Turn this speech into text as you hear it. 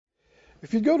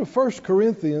If you go to 1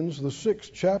 Corinthians, the 6th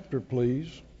chapter,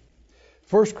 please.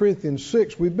 1 Corinthians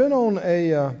 6. We've been on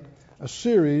a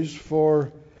series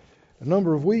for a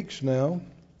number of weeks now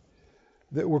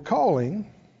that we're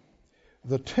calling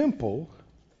the Temple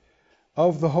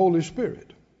of the Holy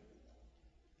Spirit.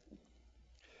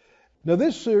 Now,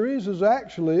 this series is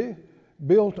actually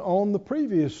built on the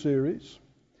previous series,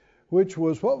 which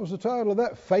was, what was the title of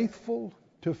that? Faithful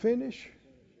to Finish?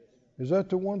 Is that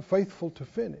the one? Faithful to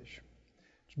Finish.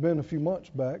 It's been a few months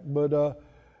back, but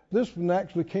this one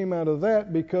actually came out of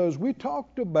that because we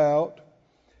talked about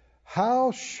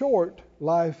how short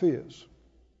life is.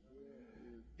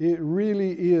 It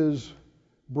really is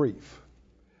brief.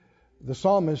 The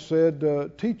psalmist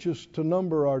said, teach us to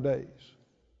number our days.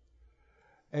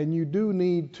 And you do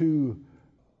need to,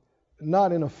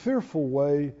 not in a fearful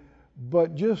way,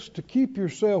 but just to keep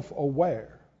yourself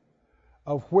aware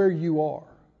of where you are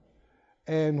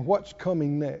and what's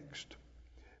coming next.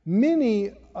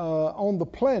 Many on the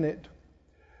planet,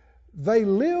 they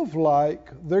live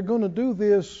like they're going to do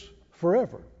this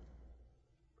forever.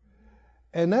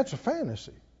 And that's a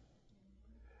fantasy.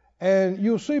 And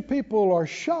you'll see people are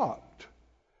shocked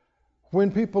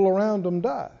when people around them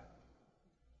die.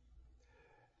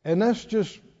 And that's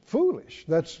just foolish.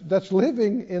 That's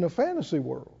living in a fantasy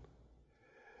world.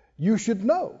 You should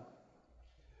know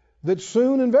that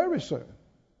soon and very soon,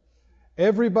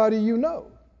 everybody you know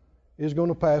is going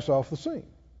to pass off the scene,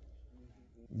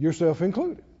 yourself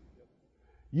included.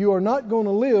 You are not going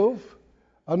to live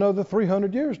another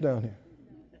 300 years down here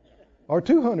or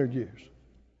 200 years.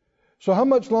 So how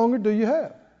much longer do you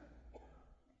have?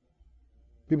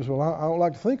 People say, well, I don't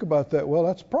like to think about that. Well,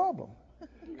 that's a problem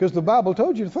because the Bible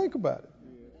told you to think about it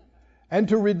and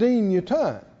to redeem your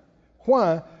time.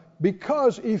 Why?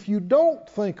 Because if you don't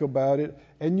think about it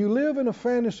and you live in a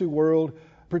fantasy world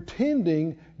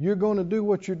pretending you're going to do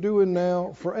what you're doing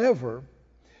now forever,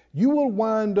 you will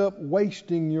wind up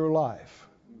wasting your life.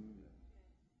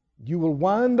 You will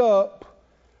wind up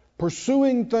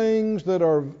pursuing things that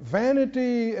are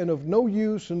vanity and of no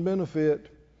use and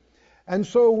benefit. And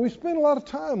so we spend a lot of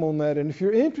time on that. And if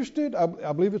you're interested,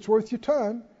 I believe it's worth your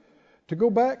time to go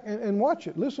back and watch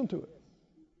it, listen to it.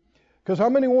 Because how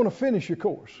many want to finish your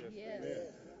course? Yes.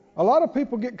 A lot of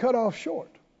people get cut off short.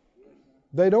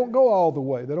 They don't go all the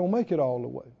way. They don't make it all the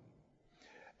way.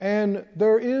 And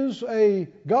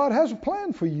God has a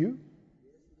plan for you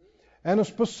and a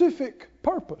specific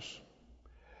purpose.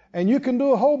 And you can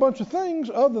do a whole bunch of things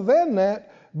other than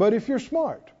that, but if you're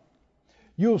smart,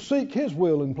 you'll seek His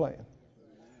will and plan.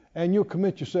 And you'll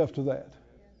commit yourself to that.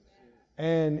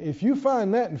 And if you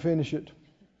find that and finish it,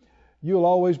 you'll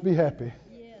always be happy.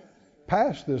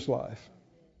 Past this life.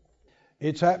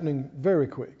 It's happening very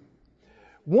quick.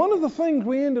 One of the things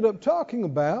we ended up talking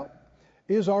about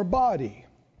is our body.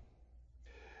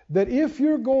 That if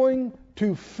you're going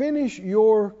to finish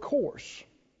your course,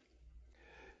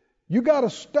 you got to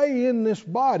stay in this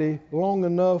body long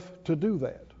enough to do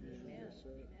that.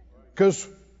 Because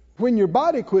when your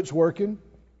body quits working,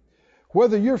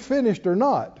 whether you're finished or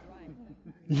not,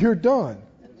 you're done.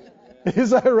 Is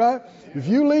that right? If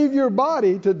you leave your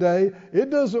body today,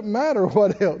 it doesn't matter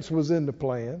what else was in the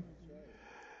plan.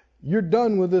 You're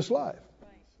done with this life.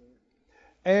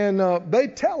 And they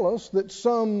tell us that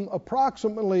some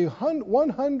approximately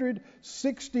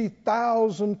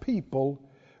 160,000 people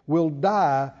will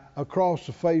die across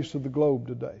the face of the globe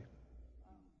today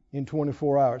in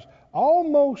 24 hours.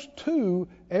 Almost 2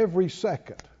 every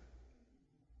second.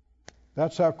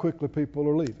 That's how quickly people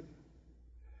are leaving.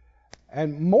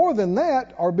 And more than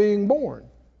that are being born.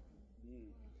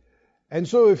 And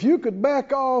so if you could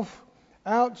back off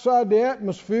outside the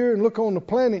atmosphere and look on the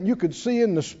planet and you could see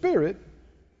in the spirit,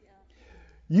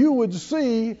 you would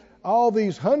see all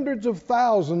these hundreds of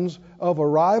thousands of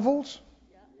arrivals,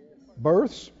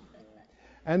 births,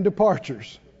 and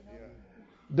departures,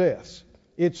 deaths.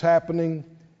 It's happening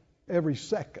every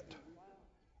second,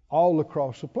 all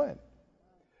across the planet.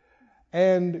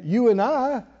 And you and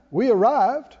I, we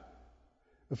arrived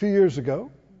a few years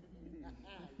ago.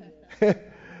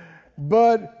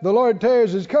 But the Lord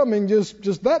tarries His coming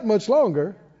just that much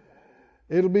longer.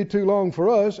 It'll be too long for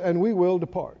us, and we will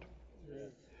depart.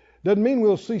 Doesn't mean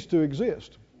we'll cease to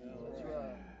exist.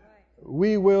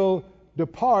 We will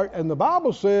depart, and the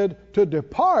Bible said to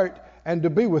depart and to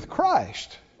be with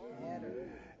Christ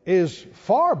is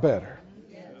far better.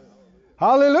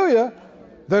 Hallelujah,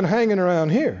 than hanging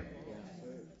around here.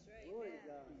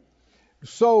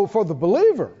 So for the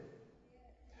believer,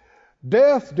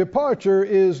 death, departure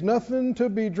is nothing to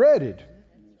be dreaded.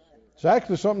 It's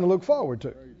actually something to look forward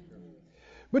to.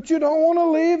 But you don't want to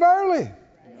leave early.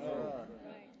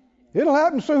 It'll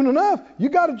happen soon enough. You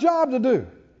got a job to do.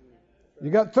 You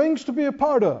got things to be a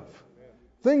part of,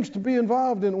 things to be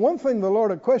involved in. One thing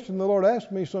a question the Lord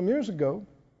asked me some years ago,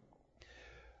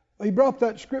 He brought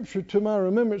that scripture to my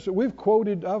remembrance that we've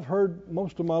quoted, I've heard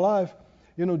most of my life.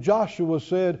 You know, Joshua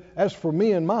said, as for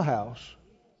me and my house,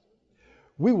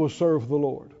 we will serve the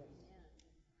Lord.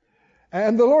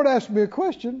 And the Lord asked me a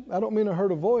question. I don't mean I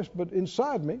heard a voice, but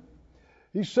inside me.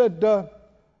 He said,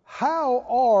 how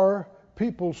are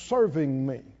people serving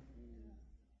me?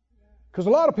 Because a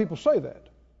lot of people say that.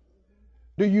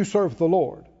 Do you serve the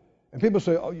Lord? And people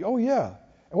say, oh yeah.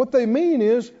 And what they mean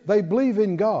is they believe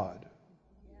in God.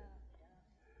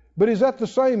 But is that the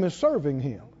same as serving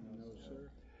Him?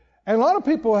 And a lot of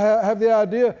people have the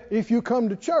idea if you come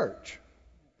to church,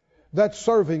 that's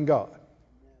serving God.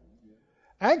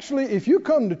 Actually, if you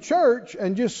come to church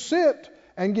and just sit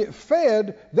and get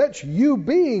fed, that's you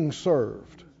being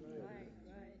served.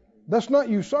 That's not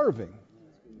you serving.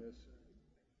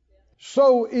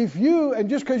 So and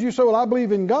just because you say, well, I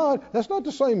believe in God, that's not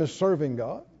the same as serving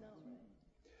God.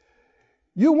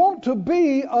 You want to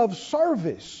be of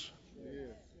service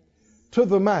to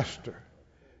the Master.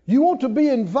 You want to be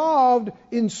involved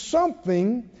in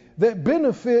something that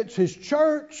benefits His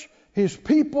church, His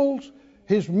peoples,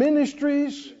 His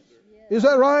ministries. Is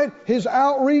that right? His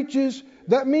outreaches.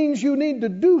 That means you need to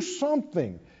do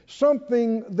something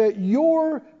that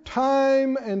your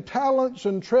time and talents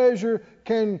and treasure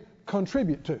can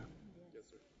contribute to.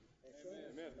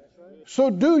 So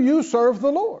do you serve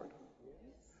the Lord?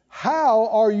 How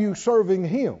are you serving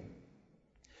Him?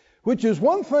 Which is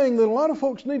one thing that a lot of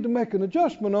folks need to make an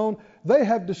adjustment on. They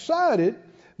have decided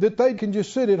that they can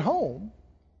just sit at home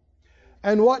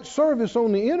and watch service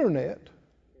on the internet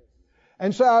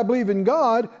and say, I believe in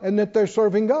God, and that they're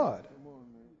serving God.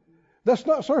 That's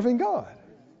not serving God.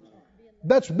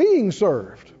 That's being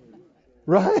served.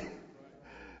 Right?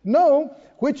 No,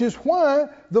 which is why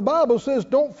the Bible says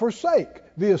don't forsake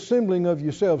the assembling of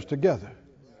yourselves together.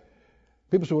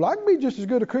 People say, well, I can be just as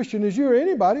good a Christian as you or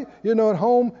anybody, at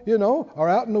home, or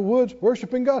out in the woods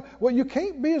worshiping God. Well, you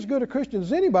can't be as good a Christian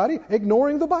as anybody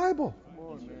ignoring the Bible.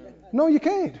 No, you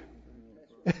can't.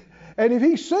 And if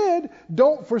He said,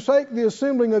 don't forsake the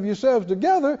assembling of yourselves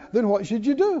together, then what should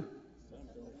you do?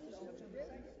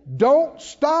 Don't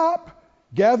stop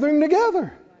gathering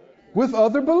together with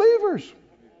other believers.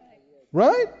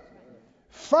 Right?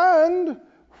 Find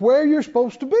where you're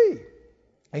supposed to be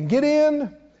and get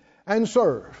in and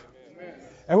serve.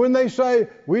 And when they say,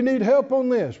 we need help on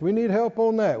this, we need help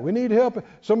on that, we need help,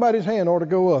 somebody's hand ought to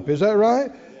go up. Is that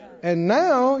right? And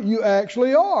now you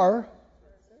actually are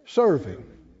serving.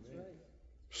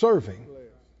 Serving.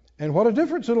 And what a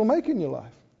difference it'll make in your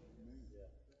life.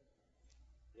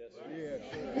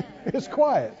 It's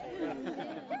quiet.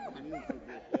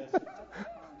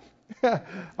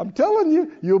 I'm telling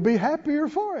you, you'll be happier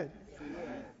for it.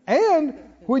 And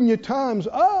when your time's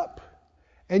up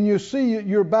and you see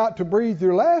you're about to breathe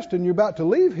your last and you're about to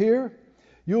leave here,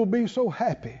 you'll be so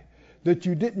happy that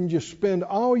you didn't just spend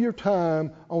all your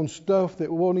time on stuff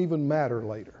that won't even matter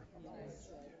later.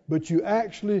 But you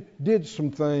actually did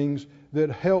some things that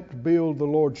helped build the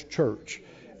Lord's church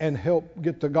and helped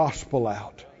get the gospel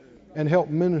out and help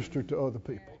minister to other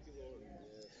people.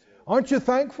 Aren't you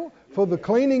thankful for the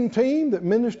cleaning team that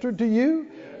ministered to you?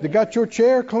 That got your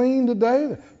chair cleaned today?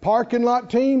 The parking lot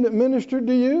team that ministered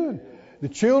to you? And the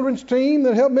children's team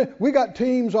that helped me? We got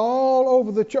teams all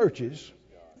over the churches.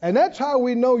 And that's how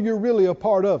we know you're really a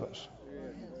part of us.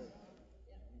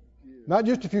 Not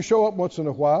just if you show up once in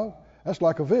a while. That's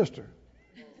like a visitor.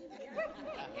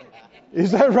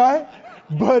 Is that right?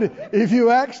 But if you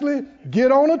actually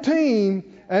get on a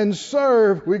team and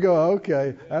serve, we go,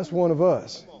 okay, that's one of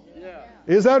us.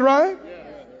 Is that right?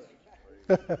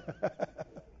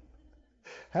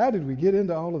 How did we get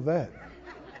into all of that?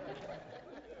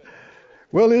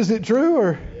 Well, is it true?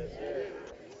 Or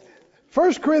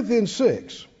 1 Corinthians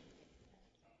 6.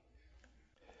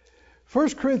 1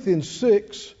 Corinthians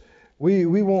 6, we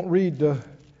won't read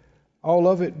all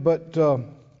of it, but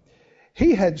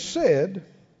he had said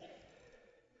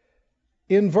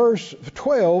in verse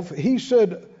 12, he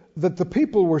said that the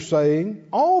people were saying,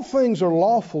 all things are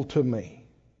lawful to me.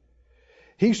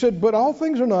 He said, but all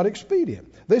things are not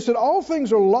expedient. They said, all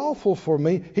things are lawful for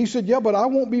me. He said, yeah, but I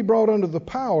won't be brought under the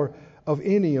power of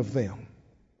any of them.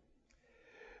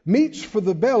 Meats for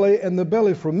the belly and the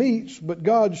belly for meats, but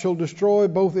God shall destroy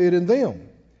both it and them.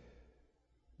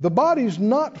 The body's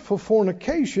not for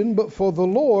fornication, but for the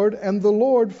Lord, and the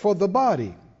Lord for the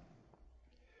body.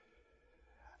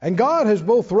 And God has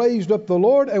both raised up the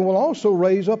Lord and will also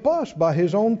raise up us by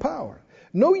His own power.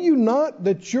 Know you not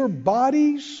that your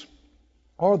bodies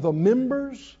are the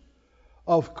members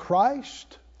of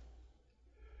Christ.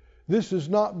 This has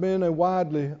not been a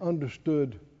widely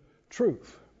understood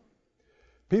truth.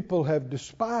 People have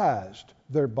despised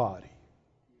their body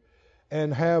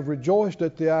and have rejoiced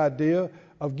at the idea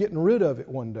of getting rid of it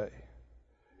one day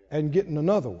and getting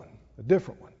another one, a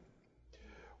different one.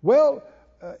 Well,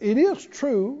 it is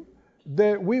true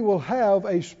that we will have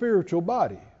a spiritual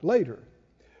body later.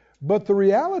 But the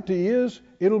reality is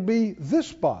it'll be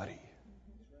this body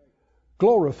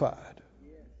glorified.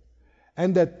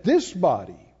 And that this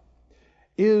body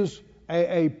is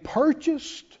a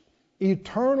purchased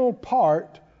eternal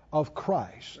part of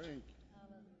Christ.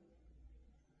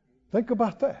 Think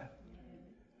about that.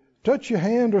 Touch your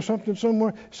hand or something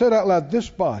somewhere. Say it out loud. This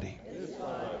body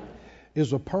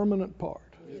is a permanent part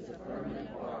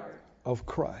of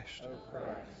Christ.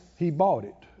 He bought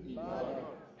it.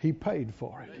 He paid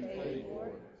for it.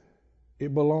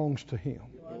 It belongs to Him.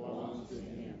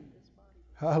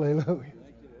 Hallelujah.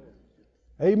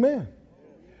 Amen.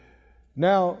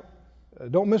 Now,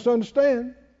 don't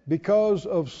misunderstand. Because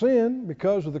of sin,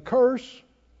 because of the curse,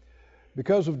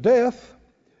 because of death,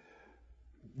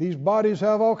 these bodies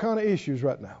have all kind of issues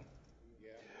right now.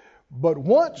 But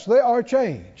once they are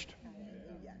changed,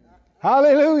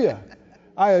 hallelujah,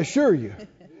 I assure you,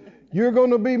 you're going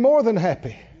to be more than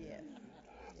happy.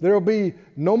 There will be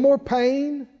no more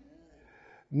pain,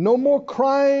 no more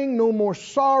crying, no more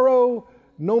sorrow,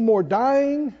 no more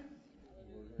dying,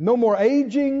 no more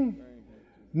aging,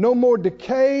 no more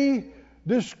decay.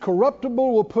 This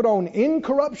corruptible will put on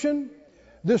incorruption.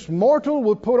 This mortal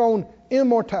will put on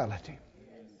immortality.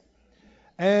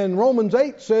 And Romans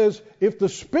 8 says, if the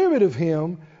Spirit of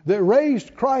Him that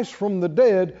raised Christ from the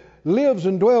dead lives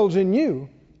and dwells in you,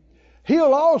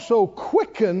 He'll also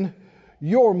quicken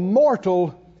your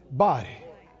mortal body.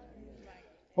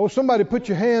 Oh, somebody put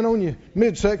your hand on your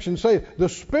midsection and say, the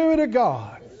Spirit of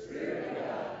God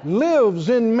lives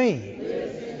in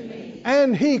me,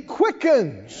 and He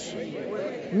quickens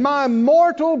my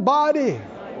mortal body.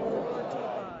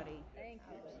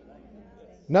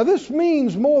 Now this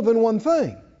means more than one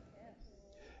thing.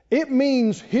 It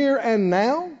means here and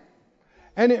now,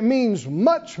 and it means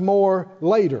much more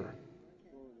later.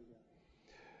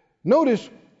 Notice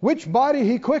which body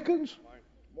He quickens?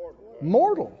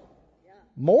 Mortal.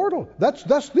 Mortal.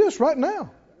 That's this right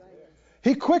now.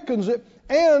 He quickens it,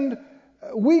 and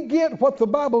we get what the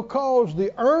Bible calls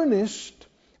the earnest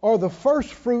or the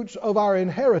first fruits of our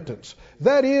inheritance.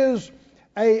 That is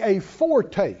a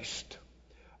foretaste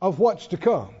of what's to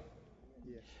come.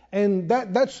 And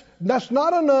that's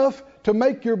not enough to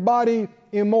make your body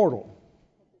immortal.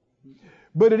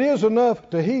 But it is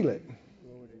enough to heal it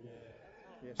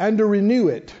and to renew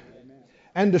it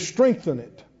and to strengthen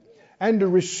it and to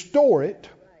restore it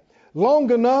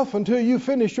long enough until you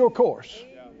finish your course.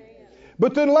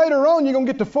 But then later on you're going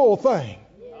to get the full thing.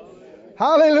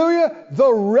 Hallelujah.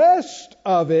 The rest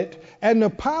of it and the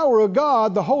power of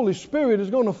God, the Holy Spirit,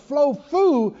 is going to flow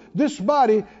through this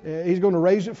body. He's going to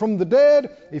raise it from the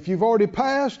dead if you've already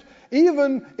passed,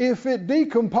 even if it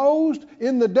decomposed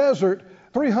in the desert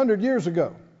 300 years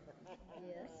ago.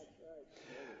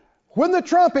 When the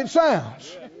trumpet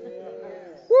sounds,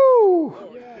 woo,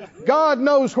 God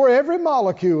knows where every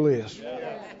molecule is.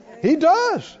 He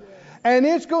does. And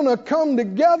it's going to come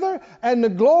together, and the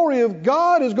glory of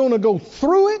God is going to go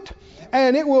through it,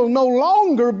 and it will no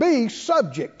longer be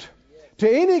subject to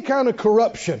any kind of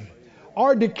corruption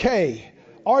or decay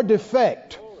or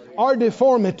defect or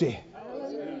deformity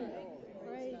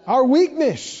or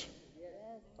weakness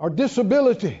or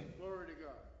disability.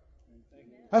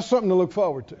 That's something to look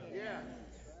forward to.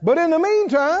 But in the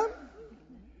meantime,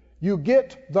 you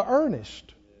get the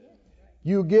earnest.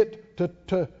 You get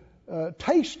to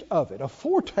taste of it, a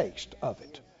foretaste of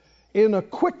it, in a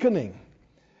quickening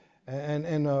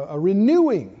and a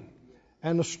renewing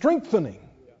and a strengthening.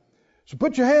 So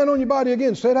put your hand on your body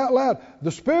again. Say it out loud.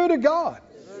 The Spirit of God,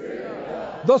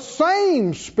 the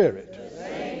same Spirit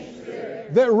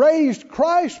that raised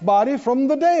Christ's body from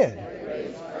the dead,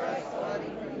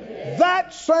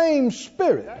 that same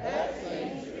Spirit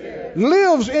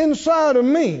lives inside of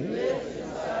me,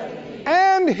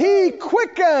 and He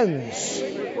quickens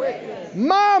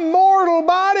my mortal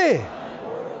body.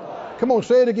 Come on,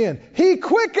 say it again. He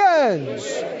quickens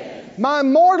my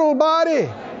mortal body.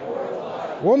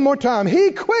 One more time.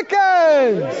 He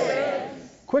quickens.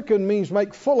 Quicken means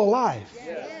make full of life.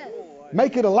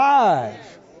 Make it alive.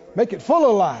 Make it full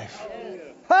of life.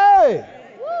 Hey!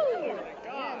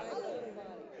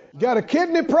 Got a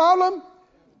kidney problem?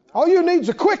 All you need is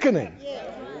a quickening.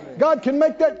 God can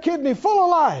make that kidney full of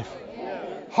life.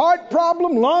 Heart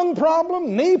problem, lung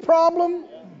problem, knee problem,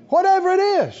 Whatever it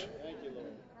is.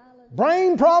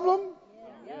 Brain problem.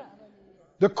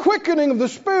 The quickening of the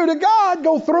Spirit of God,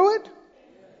 go through it,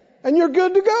 and you're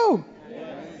good to go.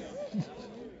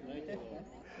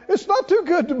 It's not too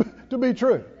good to be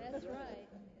true.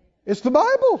 It's the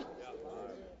Bible.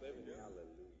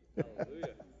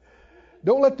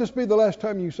 Don't let this be the last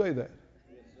time you say that.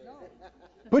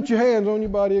 Put your hands on your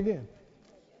body again.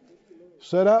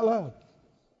 Say it out loud.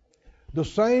 The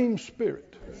same Spirit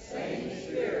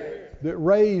that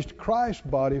raised Christ's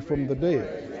body from the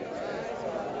dead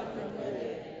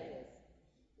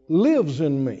lives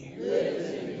in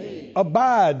me,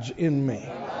 abides in me.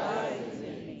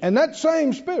 And that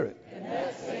same Spirit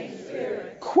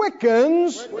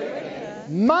quickens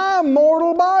my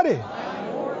mortal body.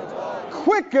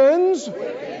 Quickens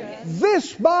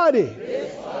this body.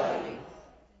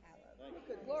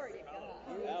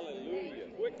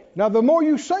 Now, the more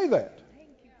you say that,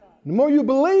 the more you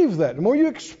believe that, the more you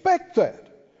expect that,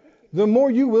 the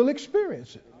more you will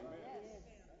experience it.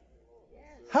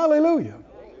 Hallelujah.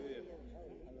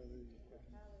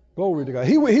 Glory to God.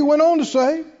 He went on to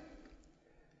say,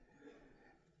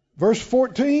 verse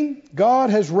 14,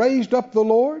 God has raised up the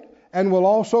Lord and will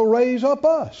also raise up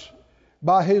us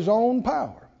by His own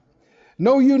power.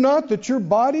 Know you not that your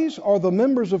bodies are the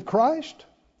members of Christ?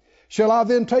 Shall I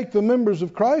then take the members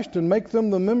of Christ and make them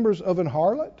the members of an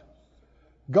harlot?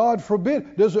 God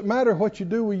forbid. Does it matter what you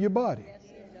do with your body?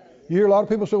 You hear a lot of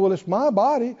people say, well, it's my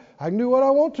body. I can do what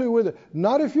I want to with it.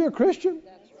 Not if you're a Christian.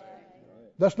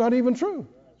 That's not even true.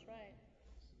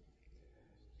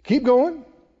 Keep going.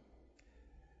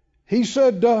 He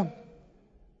said, let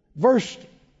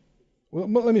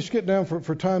me skip down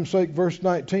for time's sake, verse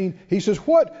 19. He says,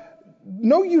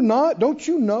 know you not, don't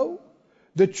you know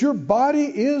that your body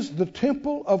is the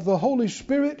temple of the Holy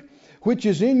Spirit, which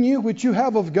is in you, which you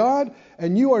have of God,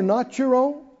 and you are not your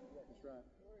own?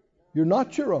 You're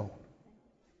not your own.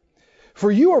 For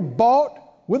you are bought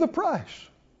with a price.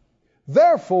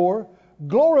 Therefore,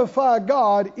 glorify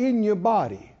God in your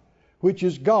body, which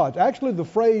is God's. Actually, the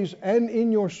phrase, and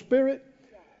in your spirit,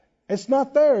 it's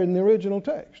not there in the original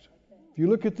text. If you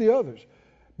look at the others.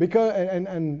 Because,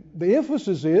 and the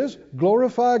emphasis is,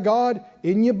 glorify God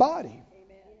in your body.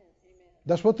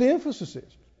 That's what the emphasis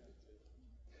is.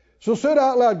 So say it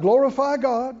out loud, glorify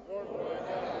God,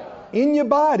 in your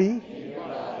body.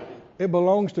 It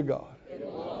belongs to God.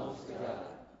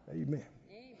 Amen.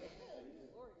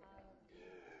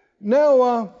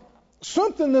 Now,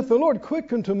 something that the Lord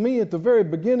quickened to me at the very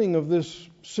beginning of this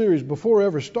series, before I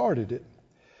ever started it,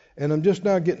 and I'm just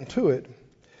now getting to it.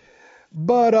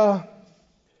 But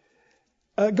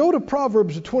go to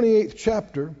Proverbs, the 28th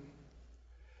chapter,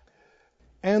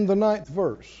 and the 9th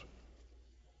verse.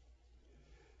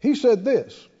 He said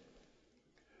this: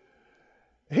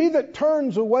 he that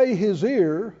turns away his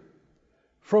ear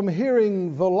from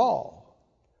hearing the law.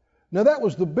 Now that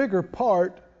was the bigger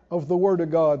part of the Word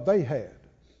of God they had.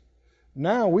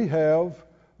 Now we have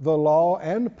the law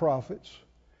and the prophets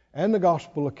and the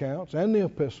gospel accounts and the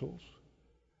epistles.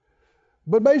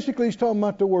 But basically he's talking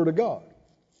about the Word of God.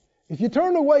 If you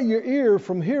turn away your ear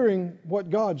from hearing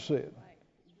what God said,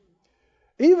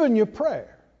 even your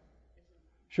prayer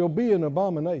shall be an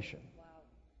abomination.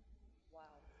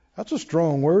 That's a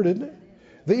strong word, isn't it?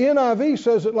 The NIV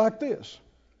says it like this: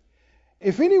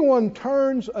 if anyone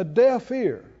turns a deaf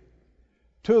ear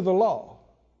to the law,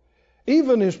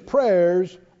 even his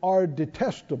prayers are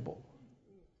detestable.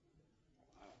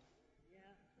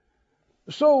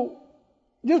 So,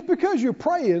 just because you're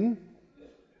praying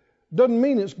doesn't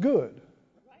mean it's good.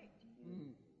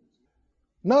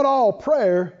 Not all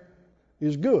prayer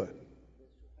is good.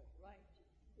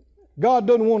 God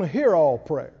doesn't want to hear all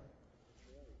prayer.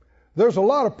 There's a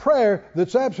lot of prayer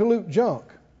that's absolute junk.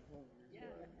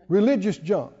 Religious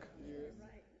junk.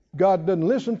 God doesn't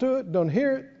listen to it, doesn't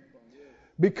hear it,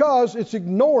 because it's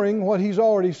ignoring what He's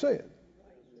already said.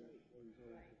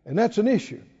 And that's an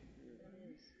issue.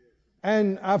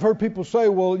 And I've heard people say,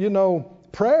 well, you know,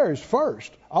 prayer is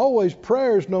first. Always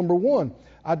prayer is number one.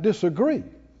 I disagree.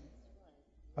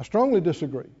 I strongly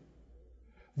disagree.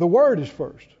 The Word is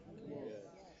first.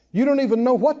 You don't even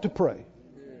know what to pray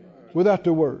without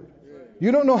the Word.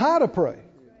 You don't know how to pray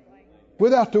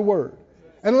without the Word.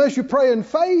 And unless you pray in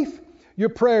faith, your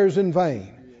prayer is in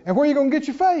vain. And where are you going to get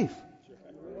your faith?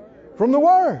 From the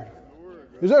Word.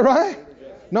 Is that right?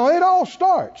 No, it all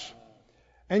starts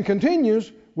and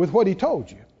continues with what He told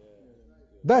you.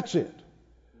 That's it.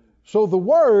 So the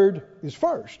Word is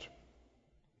first.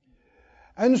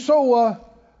 And so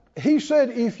He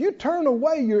said, if you turn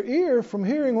away your ear from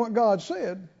hearing what God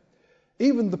said,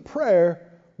 even the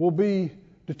prayer will be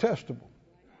detestable.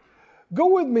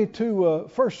 Go with me to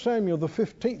 1 Samuel, the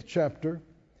 15th chapter,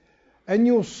 and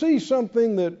you'll see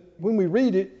something that when we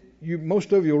read it,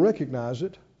 most of you will recognize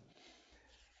it.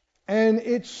 And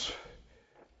it's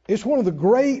one of the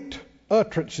great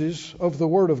utterances of the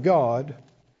Word of God,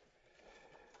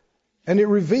 and it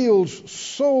reveals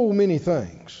so many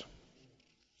things.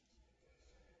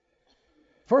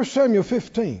 1 Samuel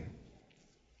 15,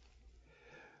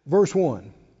 verse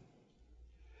 1.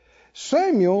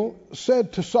 Samuel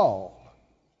said to Saul,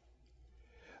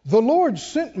 "The Lord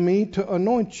sent me to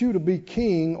anoint you to be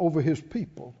king over his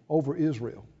people, over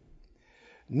Israel.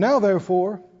 Now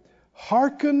therefore,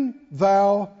 hearken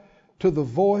thou to the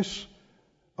voice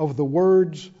of the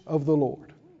words of the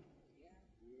Lord."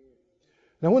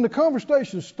 Now when the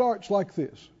conversation starts like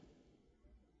this,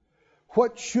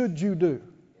 what should you do?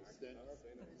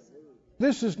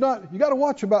 This is not, you got to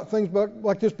watch about things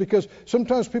like this, because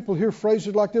sometimes people hear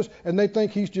phrases like this and they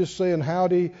think he's just saying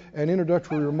howdy and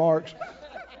introductory remarks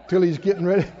till he's getting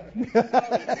ready.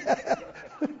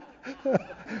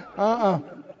 Well,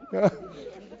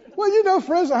 you know,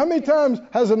 for instance, how many times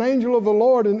has an angel of the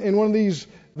Lord in one of these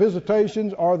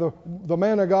visitations, or the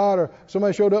man of God, or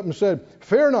somebody showed up and said,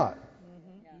 "Fear not"?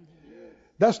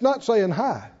 That's not saying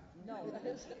hi.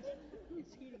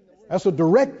 That's a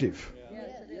directive.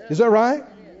 Is that right?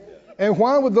 And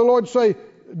why would the Lord say,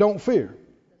 "Don't fear"?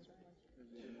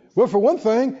 Well, for one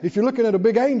thing, if you're looking at a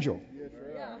big angel,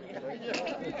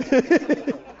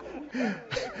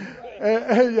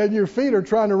 and your feet are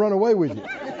trying to run away with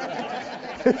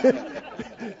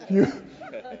you,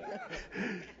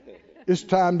 it's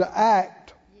time to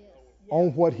act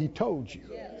on what He told you.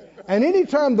 And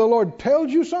anytime the Lord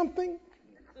tells you something,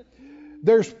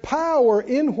 there's power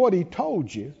in what He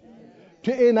told you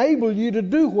to enable you to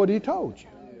do what He told you.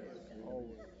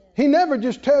 He never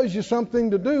just tells you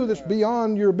something to do that's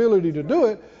beyond your ability to do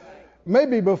it.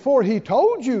 Maybe before He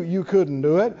told you, you couldn't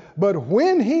do it, but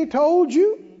when He told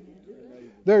you,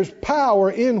 there's power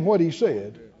in what He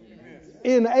said,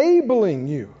 enabling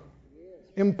you,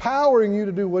 empowering you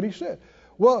to do what He said.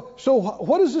 Well, so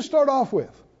what does this start off with?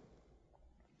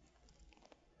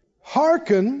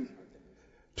 Hearken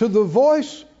to the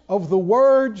voice of the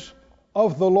words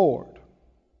of the Lord.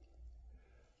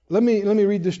 Let me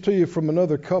read this to you from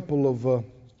another couple of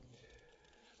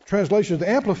translations. The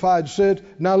Amplified said,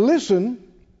 "Now listen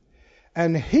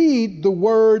and heed the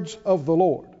words of the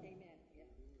Lord."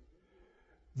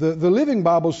 The Living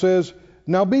Bible says,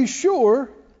 "Now be sure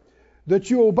that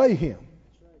you obey Him."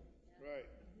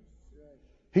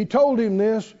 He told him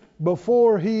this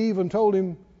before He even told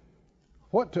him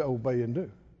what to obey and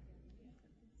do.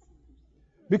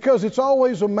 Because it's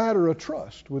always a matter of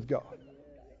trust with God.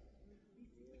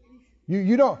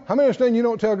 You don't. How many understand you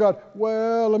don't tell God,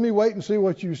 "Well, let me wait and see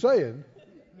what you're saying,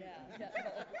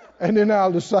 and then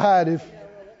I'll decide if,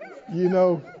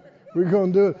 we're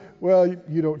going to do it." Well,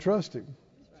 you don't trust Him,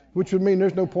 which would mean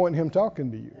there's no point in Him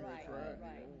talking to you.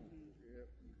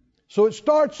 So it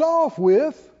starts off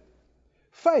with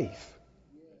faith.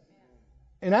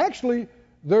 And actually,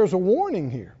 there's a warning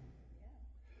here.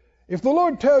 If the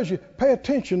Lord tells you, pay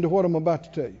attention to what I'm about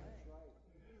to tell you,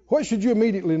 what should you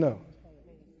immediately know?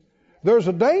 There's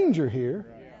a danger here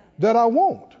that I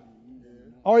won't,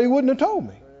 or He wouldn't have told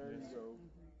me.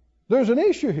 There's an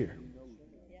issue here.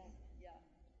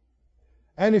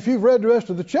 And if you've read the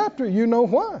rest of the chapter, you know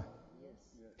why.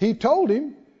 He told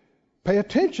him, pay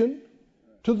attention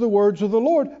to the words of the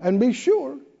Lord and be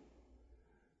sure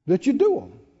that you do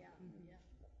them.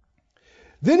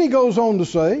 Then he goes on to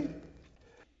say,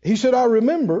 he said, "I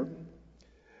remember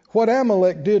what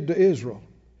Amalek did to Israel,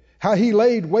 how he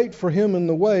laid wait for him in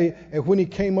the way and when he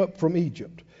came up from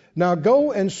Egypt. Now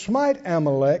go and smite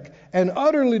Amalek and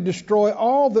utterly destroy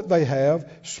all that they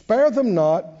have. Spare them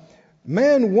not,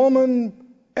 man, woman,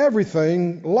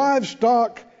 everything,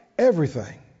 livestock,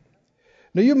 everything."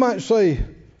 Now you might say,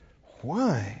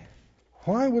 why?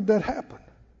 Why would that happen?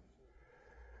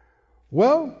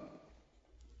 Well,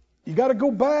 you got to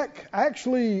go back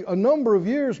actually a number of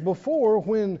years before,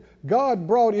 when God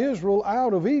brought Israel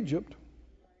out of Egypt.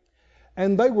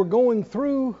 And they were going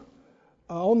through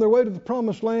on their way to the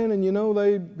promised land, and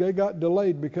they got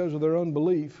delayed because of their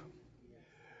unbelief.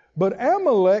 But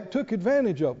Amalek took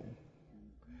advantage of them.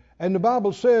 And the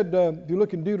Bible said, if you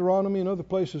look in Deuteronomy and other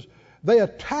places, they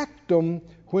attacked them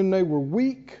when they were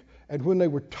weak and when they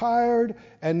were tired,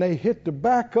 and they hit the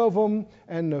back of them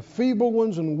and the feeble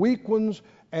ones and weak ones,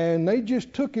 and they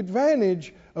just took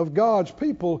advantage of God's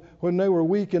people when they were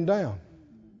weak and down.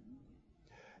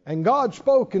 And God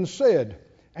spoke and said,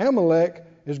 Amalek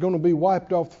is going to be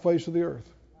wiped off the face of the earth.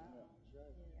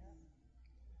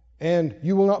 And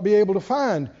you will not be able to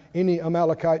find any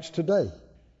Amalekites today.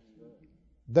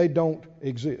 They don't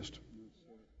exist.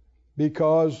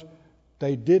 Because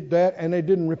they did that and they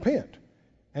didn't repent.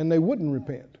 And they wouldn't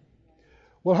repent.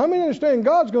 Well, how many understand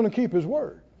God's going to keep His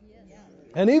word?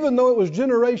 And even though it was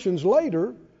generations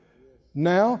later,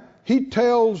 now He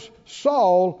tells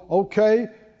Saul, okay,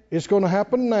 it's going to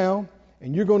happen now,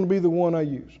 and you're going to be the one I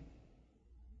use.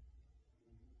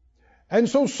 And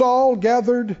so Saul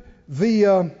gathered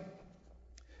the,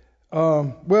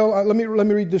 let me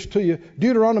read this to you.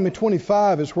 Deuteronomy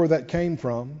 25 is where that came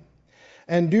from.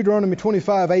 And Deuteronomy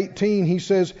 25:18, he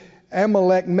says,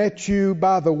 Amalek met you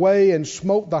by the way and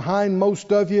smote the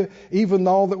hindmost of you, even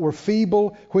all that were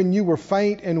feeble, when you were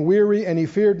faint and weary, and he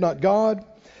feared not God.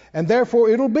 And therefore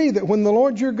it'll be that when the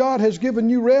Lord your God has given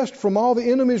you rest from all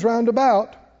the enemies round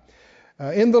about,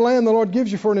 in the land the Lord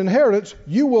gives you for an inheritance,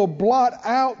 you will blot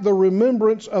out the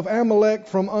remembrance of Amalek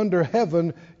from under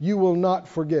heaven. You will not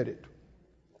forget it.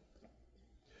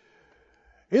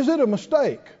 Is it a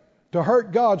mistake to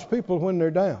hurt God's people when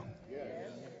they're down?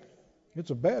 It's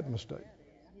a bad mistake.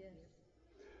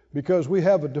 Because we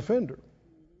have a defender.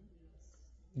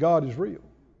 God is real.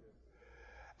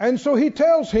 And so he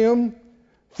tells him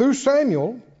through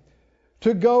Samuel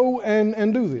to go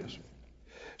and do this.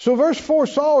 So verse 4,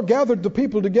 Saul gathered the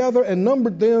people together and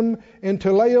numbered them in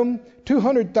Telaim,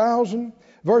 200,000.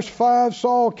 Verse 5,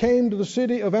 Saul came to the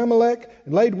city of Amalek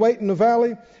and laid wait in the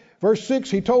valley. Verse 6,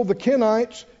 he told the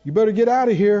Kenites, you better get out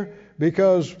of here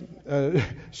because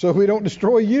so we don't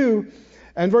destroy you.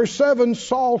 And verse 7,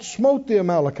 Saul smote the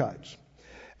Amalekites.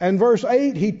 And verse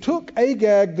 8, he took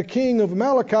Agag, the king of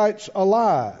Amalekites,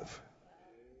 alive.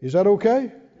 Is that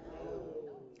okay?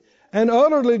 And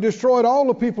utterly destroyed all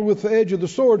the people with the edge of the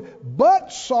sword.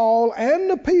 But Saul and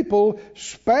the people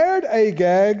spared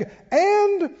Agag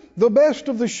and the best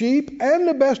of the sheep and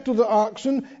the best of the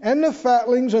oxen and the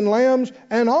fatlings and lambs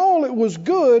and all that was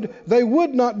good. They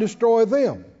would not destroy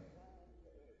them.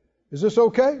 Is this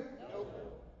okay?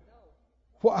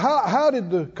 Well, how did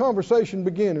the conversation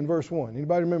begin in verse 1?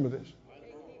 Anybody remember this?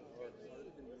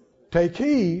 Take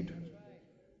heed.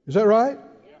 Is that right?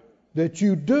 That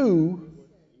you do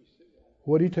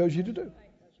what he tells you to do.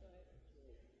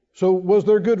 So was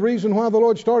there a good reason why the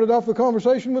Lord started off the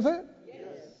conversation with that?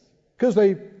 Because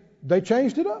they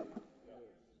changed it up.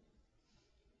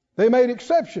 They made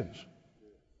exceptions.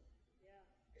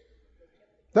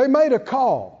 They made a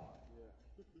call.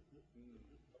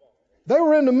 They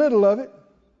were in the middle of it.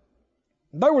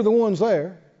 They were the ones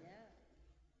there.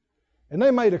 And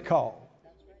they made a call.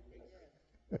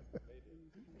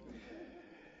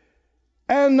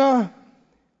 And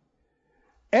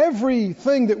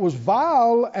everything that was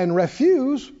vile and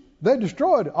refuse, they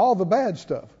destroyed all the bad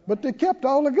stuff. But they kept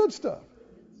all the good stuff.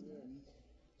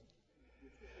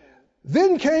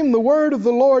 Then came the word of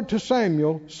the Lord to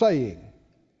Samuel, saying,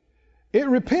 It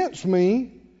repents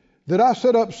me that I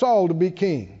set up Saul to be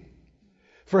king.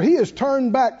 For he has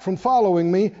turned back from following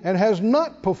me and has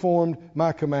not performed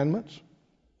my commandments.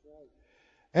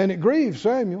 And it grieved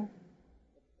Samuel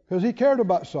because he cared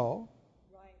about Saul.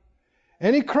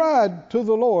 And he cried to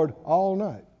the Lord all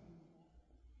night.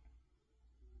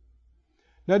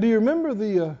 Now, do you remember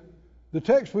the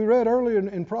text we read earlier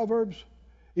in Proverbs?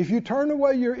 If you turn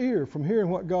away your ear from hearing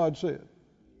what God said,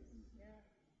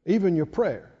 even your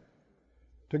prayer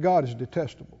to God is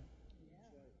detestable.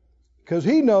 Because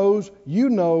he knows you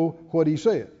know what he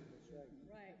said.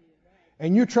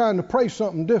 And you're trying to pray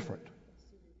something different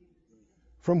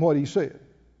from what he said.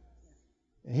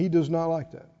 And he does not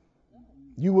like that.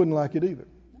 You wouldn't like it either.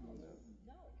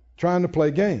 Trying to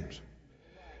play games.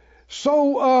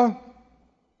 So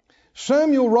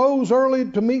Samuel rose early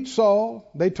to meet Saul.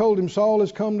 They told him Saul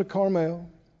has come to Carmel.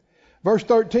 Verse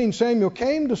 13, Samuel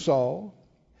came to Saul.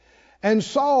 And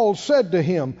Saul said to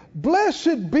him,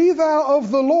 Blessed be thou of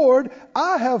the Lord.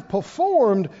 I have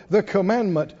performed the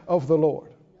commandment of the Lord.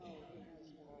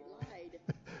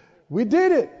 We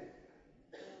did it.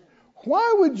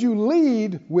 Why would you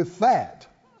lead with that?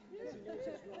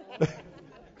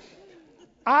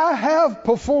 I have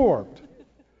performed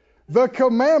the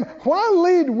commandment. Why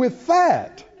lead with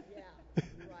that?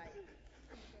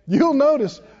 You'll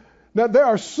notice that there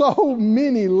are so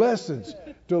many lessons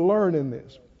to learn in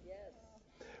this.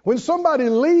 When somebody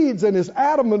leads and is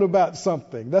adamant about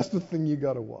something, that's the thing you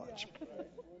got to watch.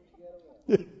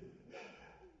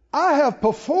 I have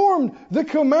performed the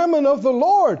commandment of the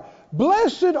Lord.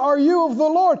 Blessed are you of the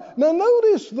Lord. Now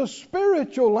notice the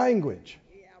spiritual language.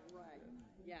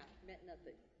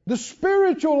 The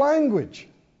spiritual language.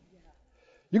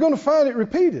 You're going to find it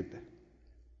repeated.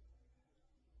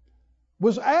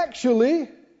 Was actually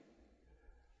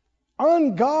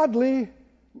ungodly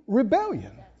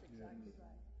rebellion.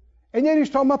 And yet he's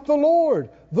talking about the Lord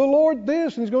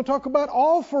this, and he's going to talk about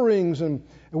offerings and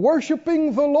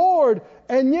worshiping the Lord,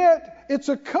 and yet it's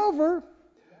a cover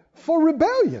for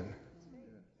rebellion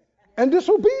and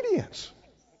disobedience.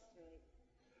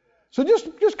 So just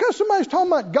because somebody's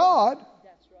talking about God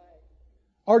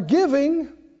or giving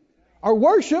or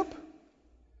worship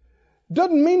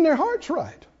doesn't mean their heart's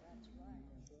right.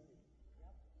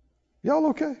 Y'all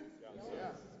okay?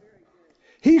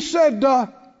 He said, I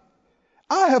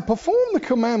have performed the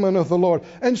commandment of the Lord.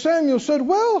 And Samuel said,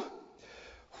 well,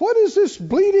 what is this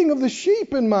bleating of the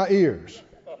sheep in my ears?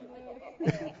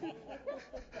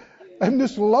 And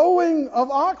this lowing of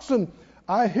oxen.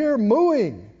 I hear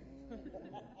mooing.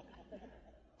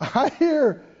 I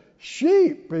hear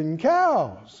sheep and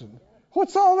cows.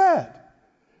 What's all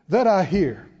that I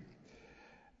hear?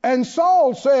 And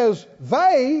Saul says,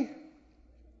 they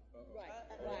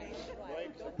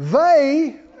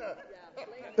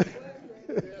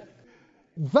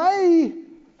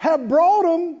have brought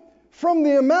them from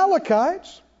the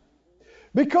Amalekites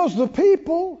because the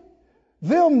people,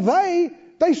 they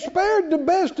spared the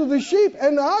best of the sheep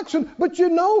and the oxen, but you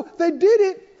know, they did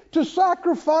it to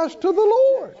sacrifice to the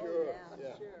Lord.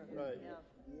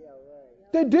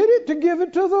 They did it to give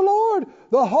it to the Lord.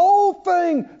 The whole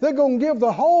thing, they're going to give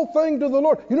the whole thing to the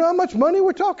Lord. You know how much money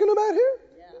we're talking about here?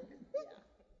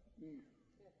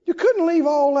 You couldn't leave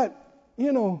all that,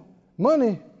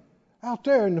 money out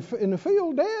there in the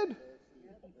field dead.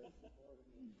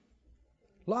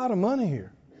 A lot of money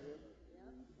here.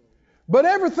 But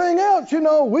everything else,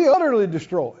 we utterly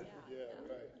destroyed.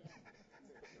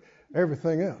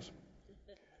 Everything else.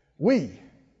 We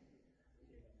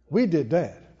did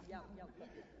that.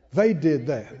 They did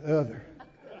that. Other.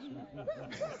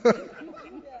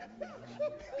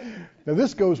 Now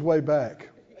this goes way back.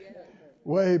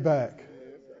 Way back.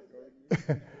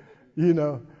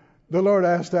 The Lord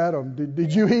asked Adam,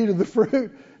 did you eat of the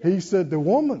fruit? He said, the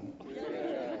woman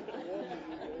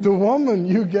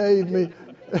you gave me.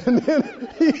 And then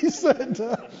he said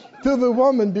to the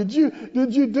woman, did you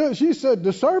do it? She said,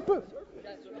 the serpent.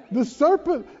 The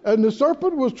serpent. And the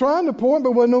serpent was trying to point,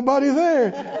 but wasn't nobody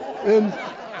there. And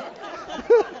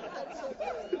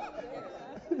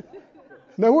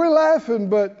now we're laughing,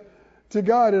 but to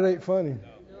God it ain't funny.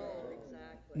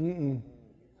 Mm-mm.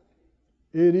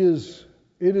 It is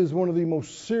one of the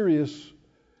most serious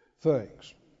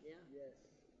things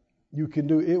you can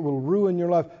do. It will ruin your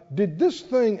life. Did this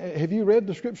thing, have you read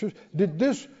the scriptures?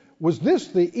 Was this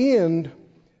the end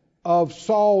of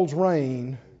Saul's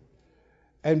reign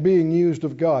and being used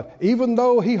of God? Even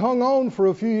though he hung on for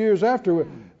a few years afterward,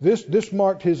 this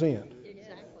marked his end.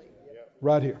 Exactly.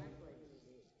 Right here.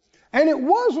 And it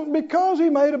wasn't because he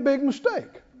made a big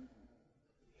mistake.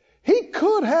 He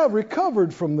could have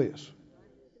recovered from this,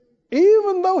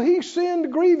 even though he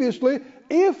sinned grievously,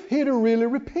 if he'd have really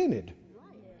repented.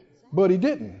 But he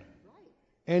didn't.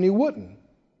 And he wouldn't.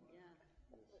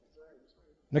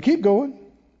 Now keep going.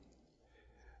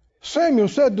 Samuel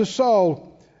said to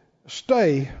Saul,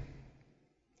 stay,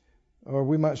 or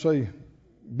we might say,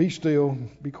 be still,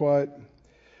 be quiet.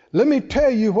 Let me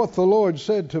tell you what the Lord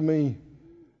said to me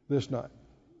this night.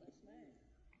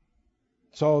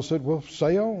 Saul said, well,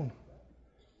 say on.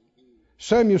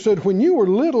 Samuel said, when you were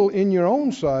little in your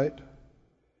own sight,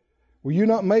 were you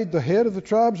not made the head of the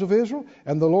tribes of Israel?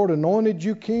 And the Lord anointed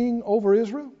you king over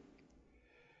Israel?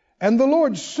 And the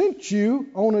Lord sent you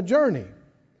on a journey.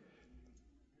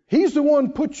 He's the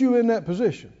one put you in that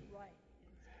position.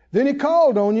 Then he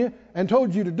called on you and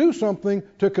told you to do something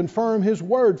to confirm his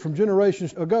word from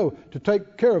generations ago, to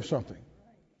take care of something.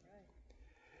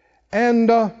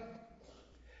 And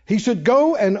he said,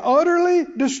 go and utterly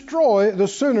destroy the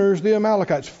sinners, the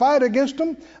Amalekites. Fight against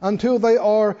them until they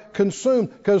are consumed.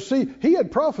 Because, see, he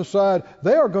had prophesied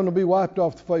they are going to be wiped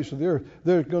off the face of the earth.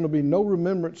 There's going to be no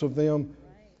remembrance of them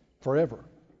forever.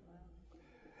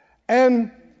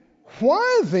 And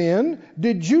why then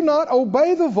did you not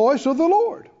obey the voice of the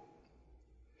Lord?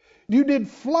 You did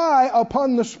fly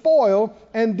upon the spoil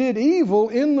and did evil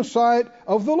in the sight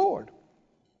of the Lord.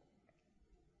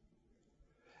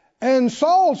 And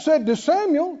Saul said to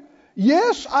Samuel,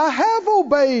 yes, I have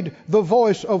obeyed the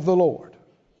voice of the Lord.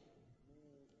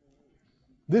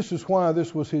 This is why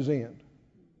this was his end.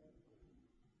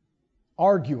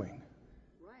 Arguing.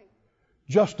 Right.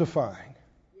 Justifying.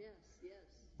 Yes.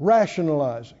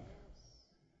 Rationalizing.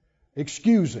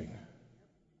 Excusing.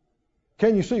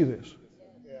 Can you see this?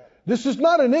 Yeah. This is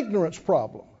not an ignorance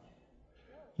problem.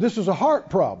 This is a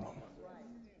heart problem. Right.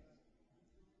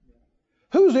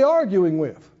 Who's he arguing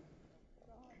with?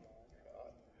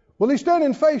 Well, he's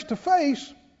standing face to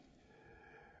face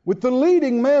with the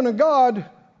leading man of God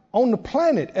on the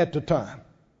planet at the time.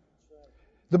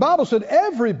 The Bible said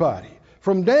everybody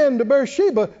from Dan to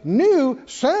Beersheba knew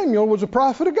Samuel was a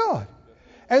prophet of God,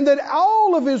 and that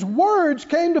all of his words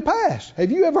came to pass.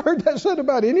 Have you ever heard that said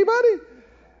about anybody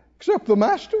except the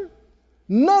master?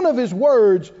 None of his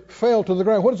words fell to the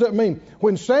ground. What does that mean?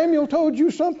 When Samuel told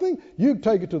you something, you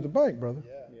take it to the bank, brother.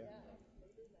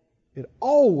 It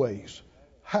always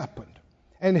happened.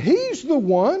 And he's the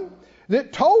one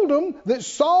that told him that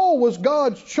Saul was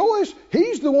God's choice.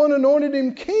 He's the one anointed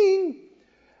him king.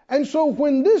 And so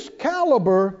when this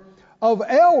caliber of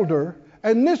elder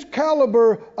and this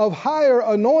caliber of higher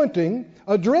anointing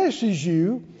addresses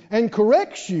you and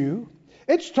corrects you,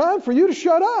 it's time for you to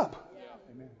shut up.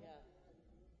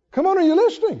 Come on, are you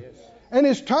listening? Yes. And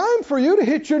it's time for you to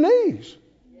hit your knees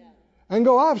and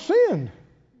go, I've sinned.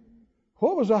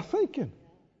 What was I thinking?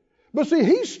 But see,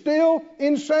 he's still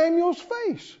in Samuel's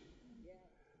face,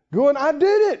 going, I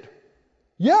did it.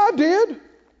 Yeah, I did.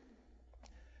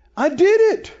 I did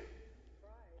it.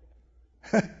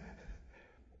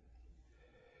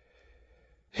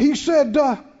 He said,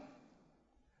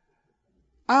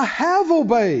 I have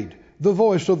obeyed the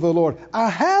voice of the Lord. I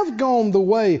have gone the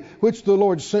way which the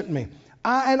Lord sent me.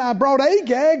 I brought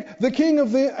Agag, the king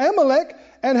of the Amalek,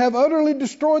 and have utterly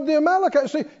destroyed the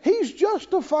Amalekites. See, he's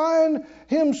justifying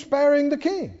him sparing the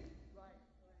king.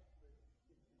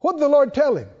 What did the Lord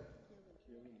tell him?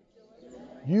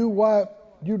 You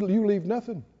leave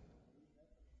nothing.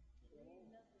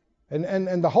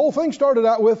 And the whole thing started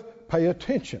out with pay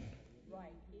attention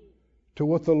to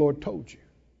what the Lord told you.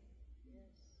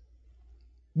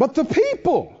 But the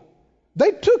people,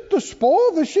 they took the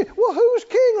spoil, the sheep. Well, who's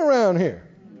king around here?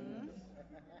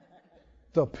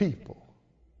 The people.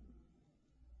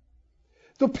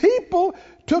 The people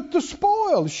took the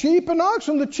spoil, sheep and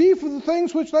oxen, the chief of the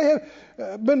things which they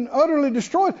have been utterly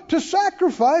destroyed, to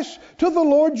sacrifice to the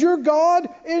Lord your God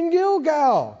in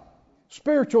Gilgal.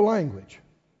 Spiritual language.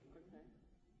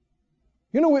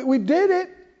 You know, we did it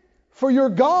for your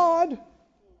God.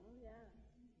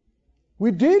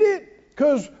 We did it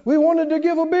because we wanted to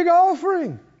give a big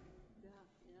offering.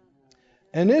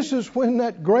 And this is when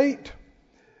that great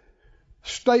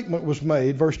statement was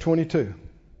made, verse 22.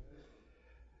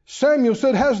 Samuel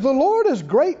said, has the Lord as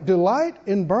great delight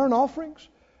in burnt offerings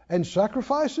and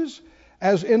sacrifices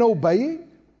as in obeying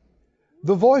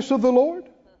the voice of the Lord?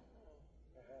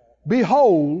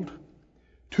 Behold,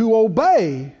 to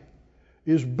obey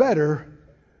is better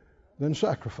than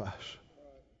sacrifice,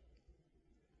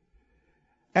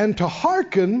 and to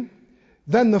hearken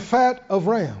than the fat of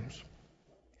rams.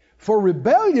 For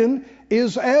rebellion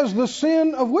is as the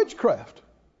sin of witchcraft,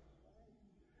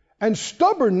 and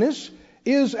stubbornness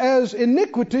is as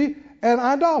iniquity and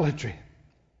idolatry.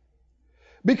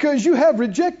 Because you have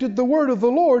rejected the word of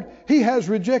the Lord, he has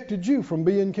rejected you from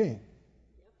being king.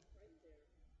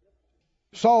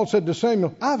 Saul said to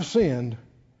Samuel, I've sinned.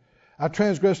 I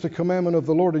transgressed the commandment of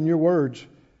the Lord in your words,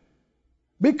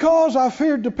 because I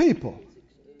feared the people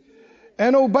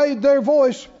and obeyed their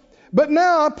voice. But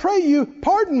now I pray you,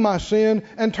 pardon my sin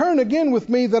and turn again with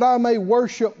me that I may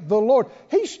worship the Lord.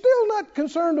 He's still not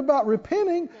concerned about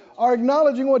repenting or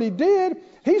acknowledging what he did.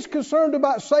 He's concerned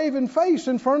about saving face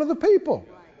in front of the people.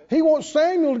 He wants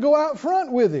Samuel to go out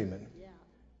front with him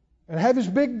and have his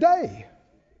big day.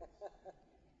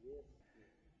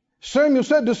 Samuel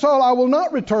said to Saul, I will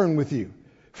not return with you,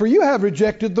 for you have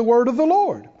rejected the word of the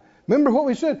Lord. Remember what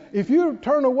we said? If you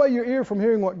turn away your ear from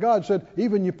hearing what God said,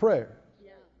 even your prayer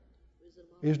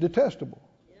is detestable.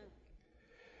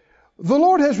 The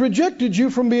Lord has rejected you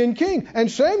from being king.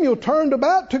 And Samuel turned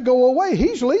about to go away.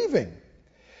 He's leaving.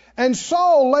 And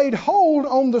Saul laid hold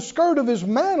on the skirt of his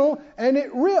mantle, and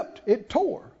it ripped, it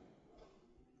tore.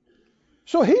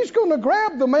 So he's going to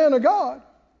grab the man of God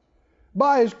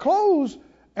by his clothes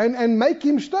and make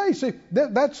him stay. See,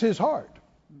 that's his heart.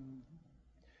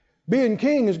 Being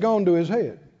king has gone to his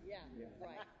head. Yeah, right.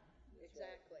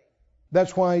 Exactly.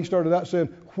 That's why he started out saying,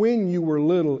 when you were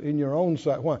little in your own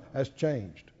sight. Why? That's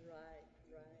changed. Right.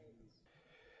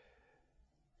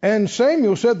 And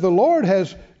Samuel said, the Lord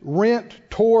has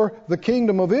tore the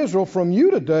kingdom of Israel from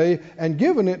you today and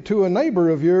given it to a neighbor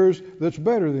of yours that's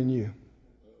better than you.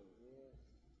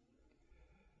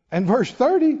 And verse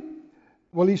 30,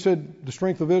 well, he said, the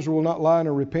strength of Israel will not lie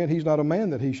nor repent. He's not a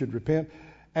man that he should repent.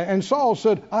 And Saul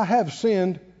said, I have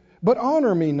sinned, but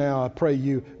honor me now, I pray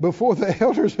you, before the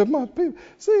elders of my people.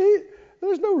 See,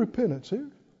 there's no repentance here.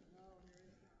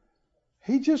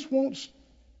 He just wants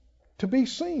to be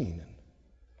seen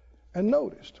and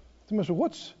noticed. Somebody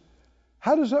said,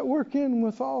 how does that work in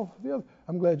with all the other?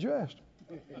 I'm glad you asked.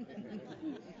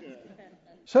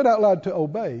 Said out loud, to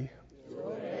obey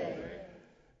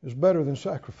is better than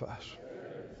sacrifice.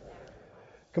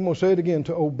 Come on, say it again.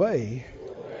 To obey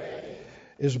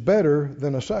is better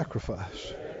than a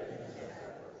sacrifice.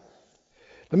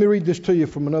 Let me read this to you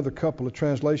from another couple of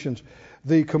translations.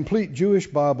 The Complete Jewish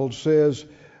Bible says,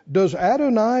 does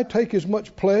Adonai take as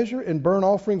much pleasure in burnt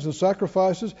offerings and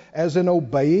sacrifices as in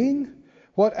obeying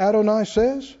what Adonai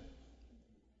says?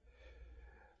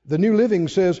 The New Living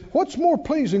says, what's more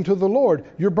pleasing to the Lord,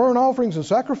 your burnt offerings and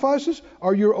sacrifices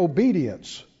or your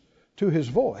obedience to His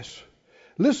voice?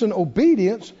 Listen,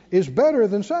 obedience is better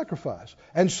than sacrifice,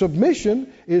 and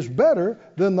submission is better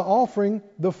than the offering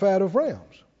the fat of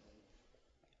rams.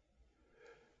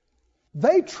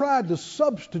 They tried to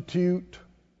substitute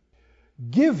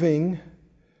giving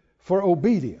for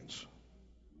obedience.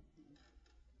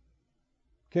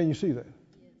 Can you see that?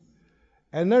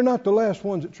 And they're not the last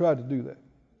ones that tried to do that.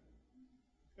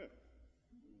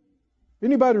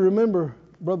 Anybody remember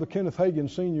Brother Kenneth Hagin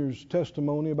Sr.'s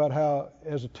testimony about how,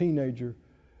 as a teenager,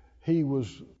 he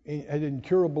had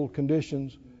incurable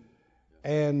conditions,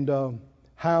 and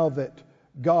how that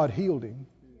God healed him,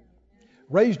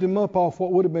 raised him up off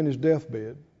what would have been his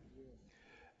deathbed.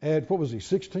 And what was he,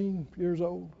 16 years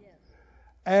old?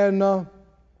 And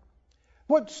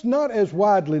what's not as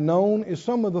widely known is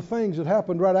some of the things that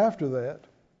happened right after that.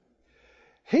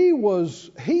 He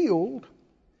was healed.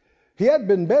 He had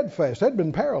been bedfast, had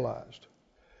been paralyzed.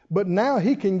 But now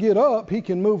he can get up, he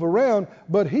can move around,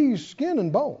 but he's skin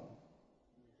and bone.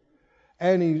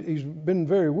 And he's been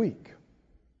very weak.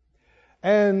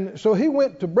 And so he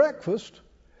went to breakfast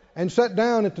and sat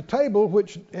down at the table,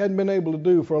 which he hadn't been able to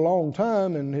do for a long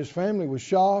time, and his family was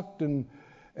shocked. And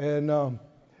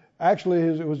actually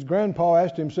his grandpa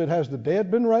asked him, said, has the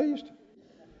dead been raised?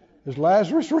 Is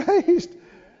Lazarus raised?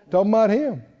 Talking about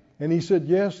him. And he said,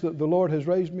 yes, the Lord has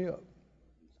raised me up.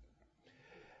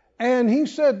 And he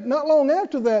said, not long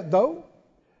after that, though,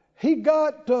 he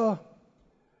got,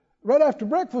 right after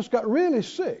breakfast, got really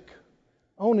sick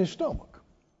on his stomach.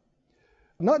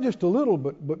 Not just a little,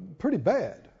 but pretty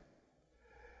bad.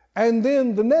 And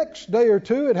then the next day or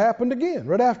two, it happened again.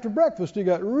 Right after breakfast, he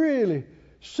got really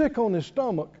sick on his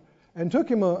stomach, and took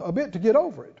him a bit to get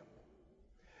over it.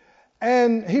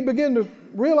 And he began to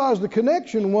realize the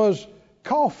connection was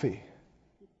coffee.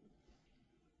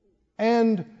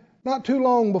 And not too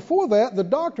long before that, the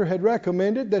doctor had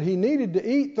recommended that he needed to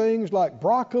eat things like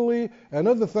broccoli and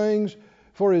other things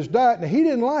for his diet. Now, he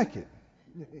didn't like it.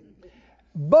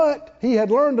 But he had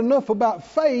learned enough about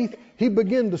faith, he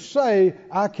began to say,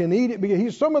 I can eat it.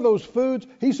 Because some of those foods,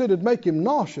 he said, it'd make him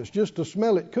nauseous just to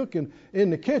smell it cooking in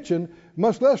the kitchen,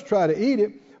 much less try to eat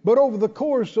it. But over the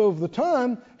course of the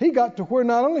time, he got to where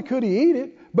not only could he eat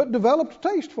it, but developed a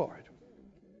taste for it.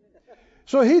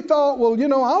 So he thought,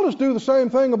 well, I'll just do the same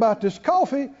thing about this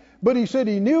coffee. But he said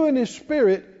he knew in his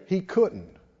spirit he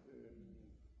couldn't.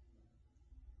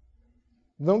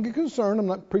 Don't get concerned, I'm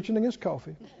not preaching against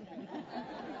coffee.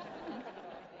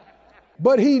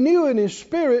 But he knew in his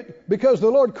spirit, because the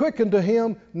Lord quickened to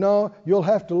him, no, you'll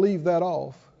have to leave that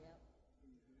off.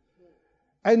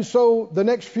 And so the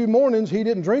next few mornings, he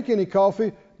didn't drink any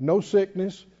coffee, no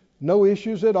sickness, no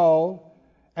issues at all.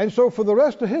 And so for the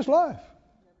rest of his life,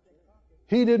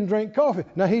 he didn't drink coffee.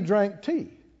 Now, he drank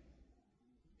tea.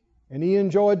 And he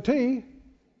enjoyed tea,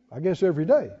 I guess, every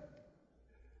day.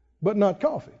 But not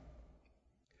coffee.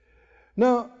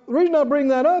 Now, the reason I bring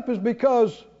that up is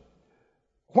because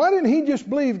why didn't he just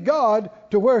believe God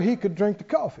to where he could drink the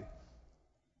coffee?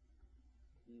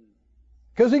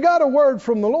 Because he got a word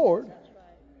from the Lord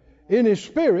in his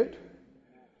spirit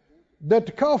that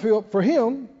the coffee, for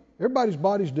him, everybody's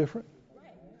body's different.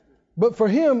 But for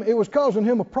him, it was causing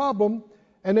him a problem,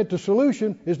 and that the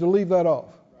solution is to leave that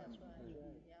off.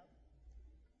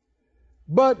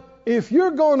 But if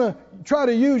you're going to try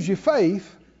to use your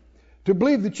faith to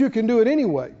believe that you can do it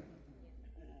anyway,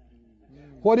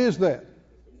 what is that?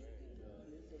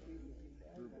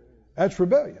 That's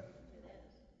rebellion.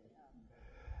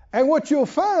 And what you'll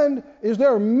find is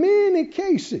there are many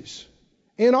cases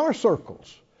in our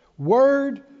circles,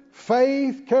 word,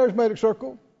 faith, charismatic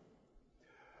circle,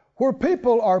 where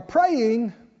people are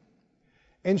praying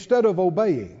instead of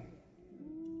obeying.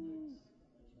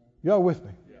 Y'all with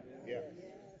me?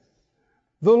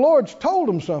 The Lord's told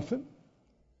them something,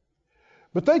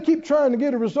 but they keep trying to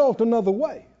get a result another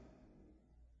way.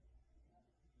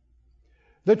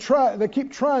 They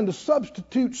keep trying to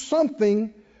substitute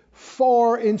something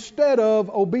for instead of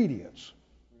obedience.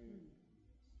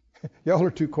 Y'all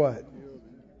are too quiet.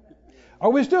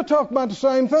 Are we still talking about the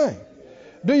same thing?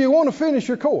 Do you want to finish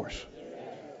your course?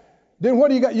 Then what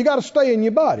do you got? You got to stay in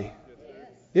your body.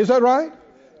 Is that right?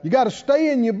 You got to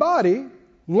stay in your body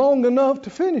long enough to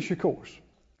finish your course.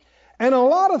 And a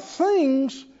lot of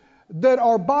things that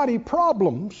are body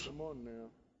problems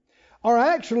are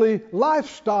actually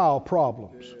lifestyle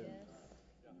problems.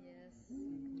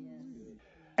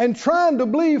 And trying to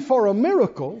believe for a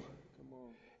miracle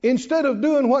instead of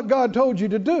doing what God told you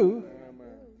to do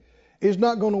is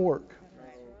not going to work.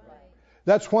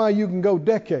 That's why you can go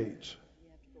decades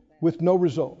with no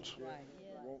results.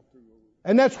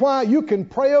 And that's why you can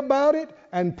pray about it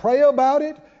and pray about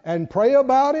it and pray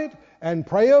about it and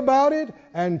pray about it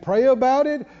and pray about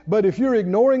it. But if you're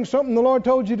ignoring something the Lord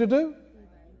told you to do,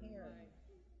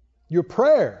 your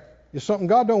prayer is something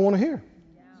God don't want to hear.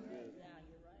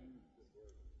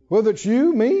 Whether it's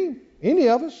you, me, any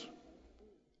of us,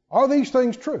 are these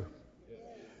things true?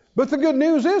 But the good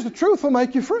news is the truth will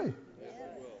make you free.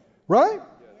 Right?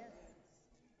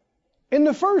 In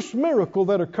the first miracle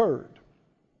that occurred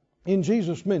in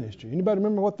Jesus' ministry, anybody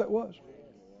remember what that was?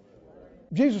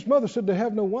 Jesus' mother said they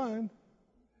have no wine.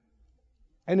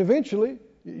 And eventually,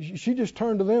 she just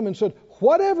turned to them and said,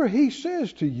 whatever he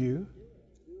says to you,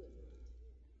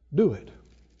 do it.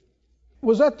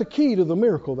 Was that the key to the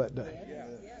miracle that day?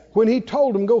 When he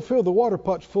told them, go fill the water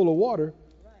pots full of water,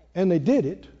 and they did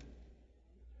it,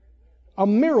 a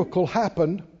miracle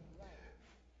happened.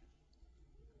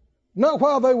 Not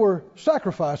while they were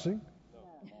sacrificing,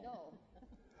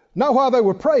 not while they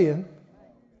were praying,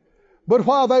 but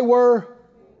while they were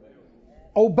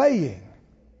obeying.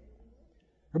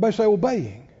 Everybody say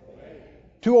obeying.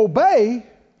 To obey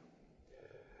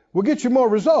will get you more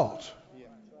results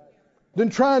than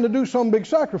trying to do some big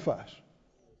sacrifice.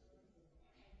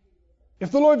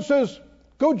 If the Lord says,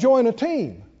 go join a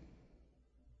team,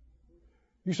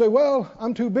 you say, well,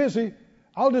 I'm too busy.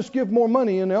 I'll just give more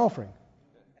money in the offering.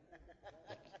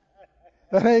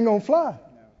 That ain't going to fly.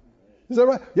 Is that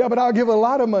right? Yeah, but I'll give a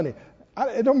lot of money.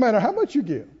 It don't matter how much you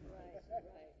give.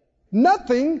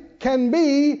 Nothing can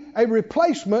be a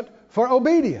replacement for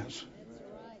obedience.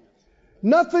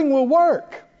 Nothing will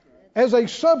work as a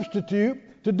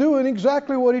substitute to doing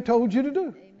exactly what he told you to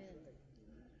do.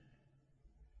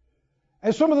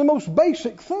 And some of the most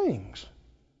basic things.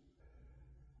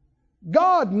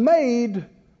 God made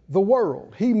the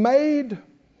world. He made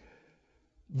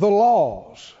the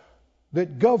laws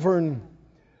that govern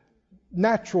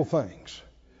natural things.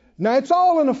 Now, it's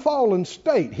all in a fallen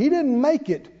state. He didn't make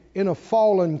it in a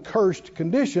fallen, cursed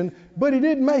condition, but he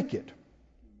did make it.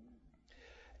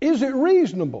 Is it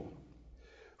reasonable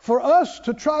for us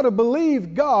to try to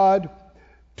believe God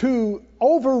to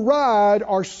override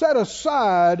or set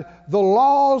aside the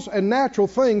laws and natural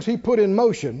things he put in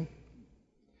motion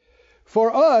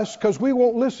for us because we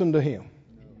won't listen to him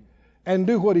and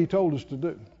do what he told us to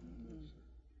do?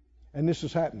 And this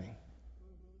is happening.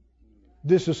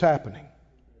 This is happening.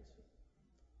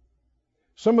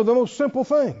 Some of the most simple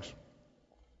things.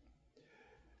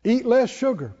 Eat less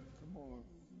sugar.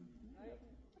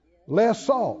 Less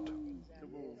salt.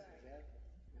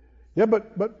 Yeah,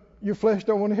 but your flesh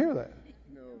don't want to hear that.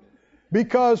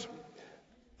 Because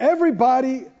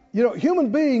everybody,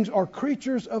 human beings are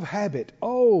creatures of habit.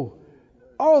 Oh,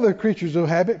 they're creatures of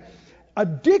habit.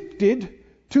 Addicted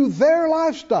to their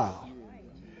lifestyle.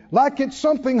 Like it's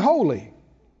something holy.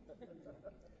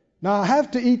 Now I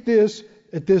have to eat this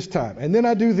at this time. And then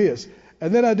I do this.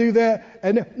 And then I do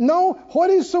that. No, what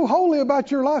is so holy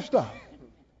about your lifestyle?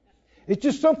 It's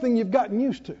just something you've gotten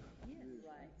used to.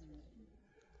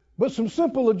 But some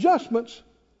simple adjustments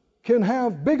can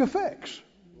have big effects.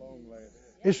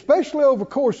 Especially over the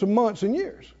course of months and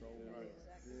years.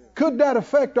 Could that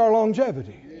affect our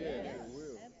longevity?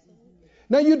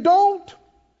 Now you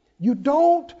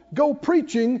don't go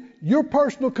preaching your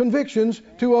personal convictions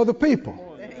to other people.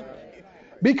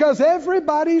 Because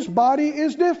everybody's body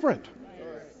is different.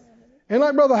 And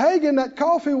like Brother Hagin, that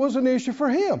coffee was an issue for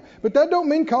him. But that don't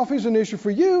mean coffee's an issue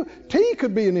for you. Tea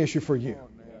could be an issue for you.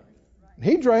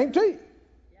 He drank tea.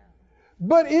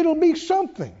 But it'll be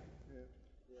something.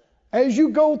 As you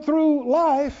go through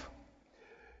life,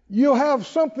 you'll have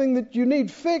something that you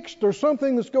need fixed or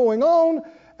something that's going on.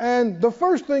 And the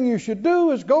first thing you should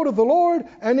do is go to the Lord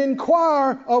and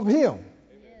inquire of him.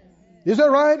 Is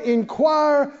that right?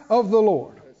 Inquire of the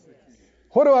Lord.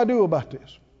 What do I do about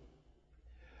this?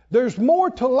 There's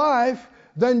more to life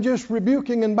than just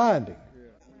rebuking and binding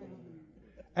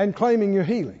and claiming your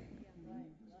healing.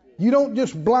 You don't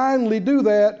just blindly do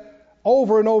that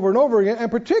over and over and over again,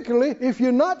 and particularly if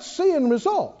you're not seeing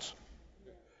results.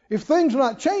 If things are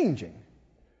not changing,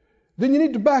 then you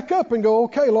need to back up and go,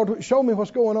 okay, Lord, show me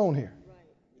what's going on here.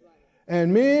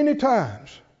 And many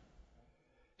times,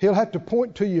 he'll have to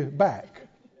point to you back.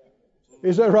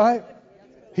 Is that right?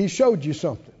 He showed you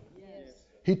something.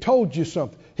 He told you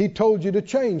something. He told you to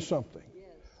change something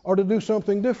or to do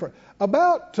something different.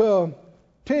 About 10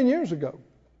 years ago,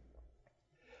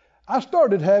 I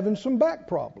started having some back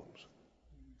problems.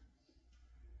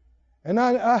 And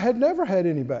I had never had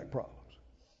any back problems.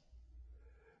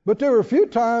 But there were a few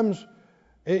times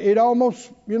it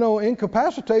almost,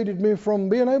 incapacitated me from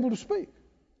being able to speak.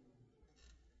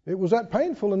 It was that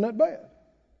painful and that bad.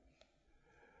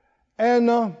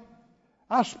 And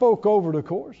I spoke over the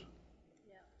course.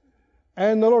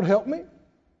 And the Lord helped me.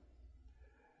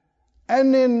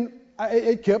 And then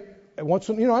it kept, once,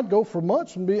 I'd go for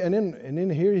months and then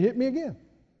here He hit me again.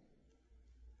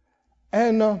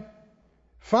 And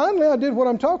finally I did what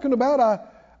I'm talking about.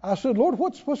 I said, Lord,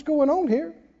 what's going on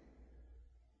here?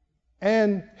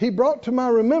 And He brought to my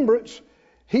remembrance,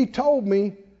 He told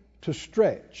me to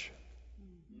stretch.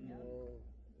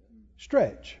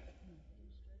 Stretch.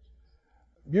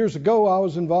 Years ago, I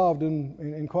was involved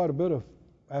in quite a bit of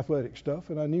athletic stuff,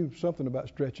 and I knew something about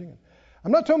stretching.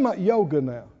 I'm not talking about yoga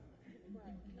now.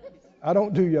 I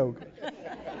don't do yoga.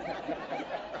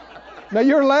 Now,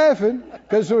 you're laughing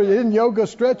because in yoga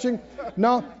stretching.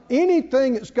 Now,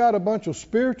 anything that's got a bunch of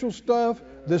spiritual stuff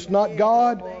that's not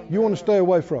God, you want to stay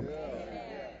away from it.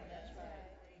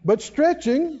 But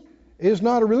stretching is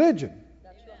not a religion.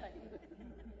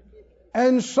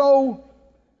 And so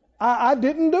I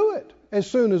didn't do it as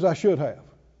soon as I should have.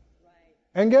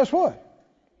 And guess what?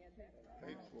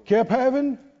 Kept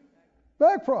having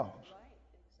back problems.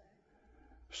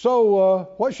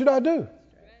 So what should I do?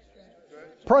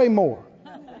 Pray more.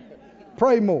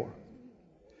 Pray more.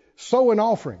 Sow an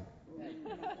offering.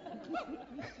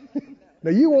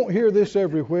 Now, you won't hear this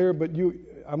everywhere, but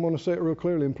I'm going to say it real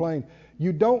clearly and plain.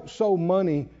 You don't sow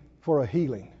money for a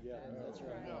healing.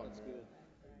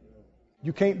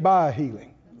 You can't buy a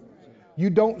healing. You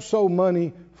don't sow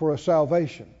money for a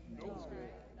salvation.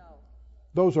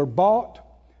 Those are bought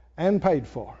and paid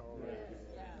for.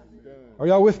 Are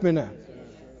y'all with me now?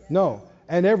 No.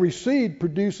 And every seed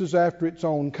produces after its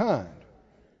own kind.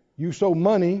 You sow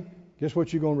money, guess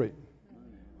what you're going to reap?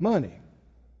 Money.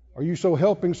 Are you so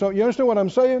helping some? You understand what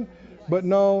I'm saying? But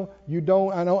no, you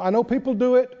don't. I know people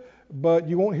do it, but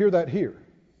you won't hear that here.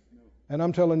 And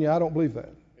I'm telling you, I don't believe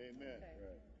that.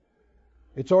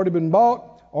 It's already been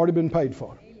bought, already been paid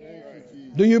for.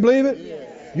 Do you believe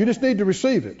it? You just need to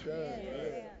receive it.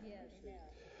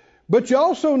 But you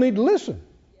also need to listen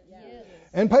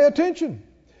and pay attention.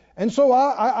 And so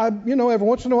I every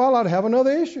once in a while I'd have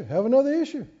another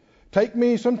issue. Take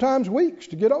me sometimes weeks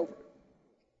to get over it.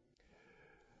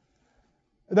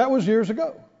 That was years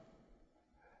ago.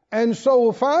 And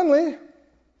so finally,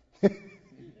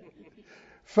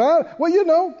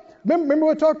 remember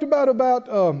we talked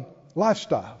about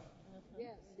lifestyle.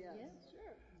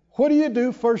 What do you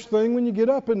do first thing when you get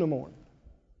up in the morning?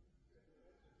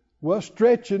 Well,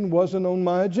 stretching wasn't on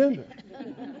my agenda.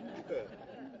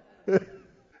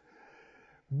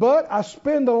 But I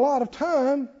spend a lot of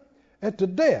time at the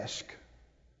desk.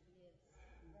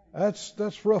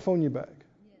 That's rough on your back.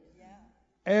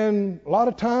 And a lot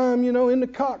of time, in the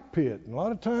cockpit. And a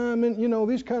lot of time in,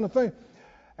 these kind of things.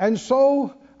 And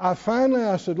so I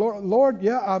said, Lord,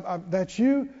 that's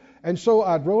you. And so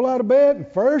I'd roll out of bed,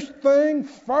 and first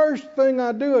thing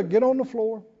I do, I get on the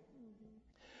floor.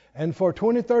 And for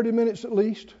 20, 30 minutes at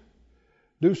least,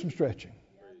 do some stretching.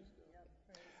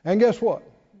 And guess what?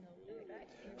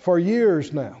 For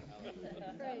years now.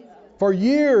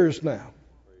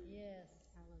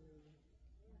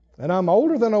 And I'm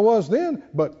older than I was then,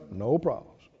 but no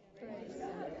problems.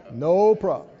 No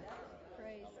problem.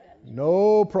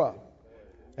 No problem.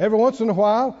 Every once in a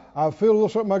while, I feel a little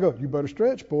something. I go, you better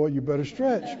stretch, boy, you better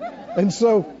stretch. And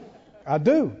so I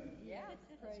do.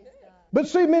 But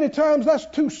see, many times that's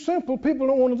too simple. People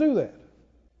don't want to do that.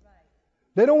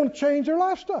 They don't want to change their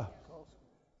lifestyle.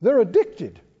 They're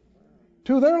addicted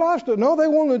to their lifestyle. No, they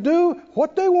want to do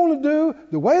what they want to do,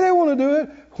 the way they want to do it,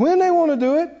 when they want to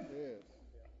do it.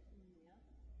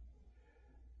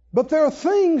 But there are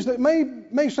things that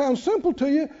may sound simple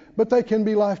to you, but they can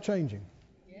be life-changing.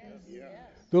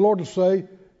 The Lord will say,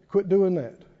 quit doing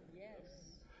that.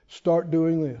 Start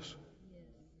doing this.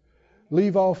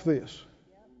 Leave off this.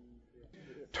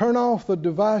 Turn off the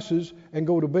devices and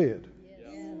go to bed.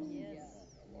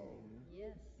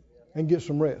 And get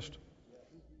some rest.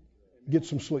 Get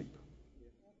some sleep.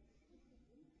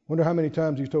 Wonder how many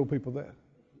times He's told people that.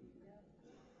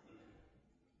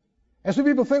 And some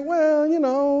people think,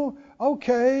 well,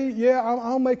 okay,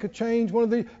 I'll make a change. One of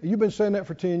these. You've been saying that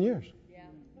for 10 years.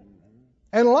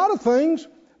 And a lot of things,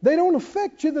 they don't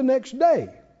affect you the next day.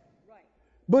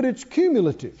 But it's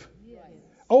cumulative.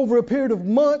 Over a period of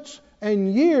months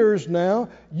and years now,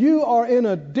 you are in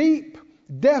a deep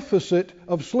deficit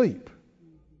of sleep.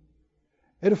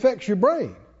 It affects your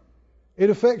brain. It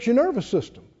affects your nervous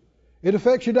system. It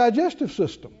affects your digestive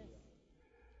system.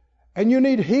 And you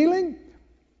need healing?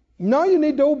 No, you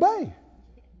need to obey.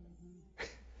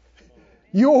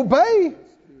 You obey,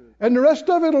 and the rest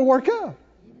of it will work out.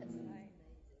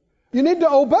 You need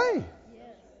to obey.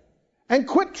 And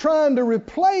quit trying to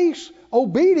replace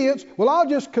obedience. Well, I'll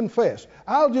just confess.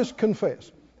 I'll just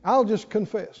confess. I'll just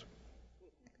confess.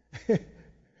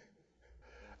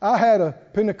 I had a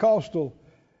Pentecostal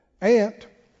aunt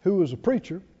who was a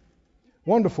preacher,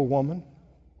 wonderful woman.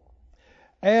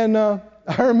 And I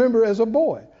remember as a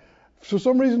boy, for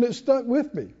some reason it stuck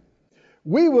with me.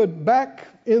 We would, back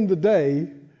in the day,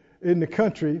 in the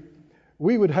country,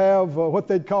 we would have what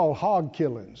they'd call hog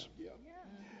killings.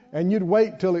 And you'd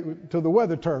wait till the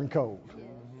weather turned cold,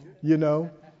 you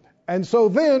know. And so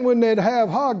then when they'd have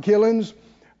hog killings,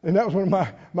 and that was one of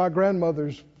my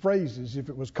grandmother's phrases, if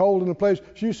it was cold in the place,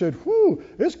 she said, "Whew,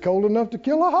 it's cold enough to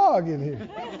kill a hog in here."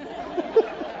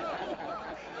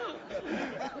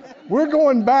 We're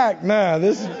going back now.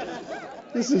 This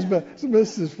is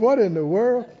what in the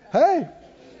world? Hey,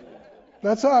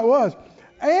 that's how it was.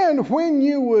 And when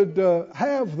you would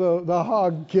have the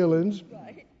hog killings,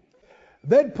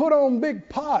 they'd put on big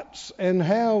pots and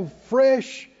have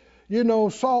fresh,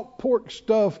 salt pork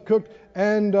stuff cooked,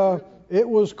 and it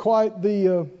was quite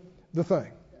the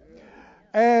thing.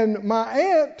 And my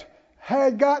aunt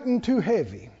had gotten too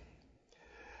heavy,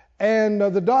 and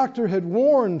the doctor had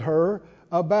warned her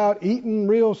about eating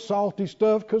real salty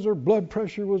stuff because her blood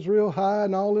pressure was real high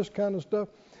and all this kind of stuff.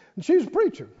 And she was a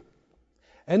preacher.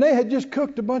 And they had just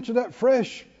cooked a bunch of that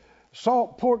fresh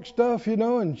salt pork stuff,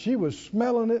 and she was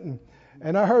smelling it.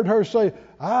 And I heard her say,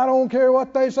 "I don't care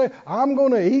what they say. I'm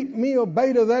going to eat me a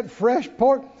bite of that fresh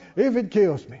pork if it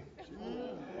kills me.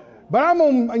 But I'm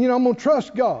going to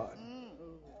trust God."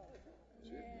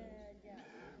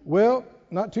 Well,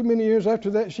 not too many years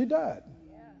after that, she died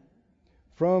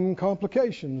from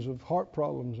complications of heart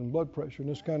problems and blood pressure and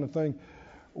this kind of thing.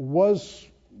 Was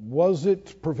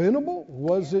it preventable?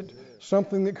 Was it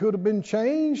something that could have been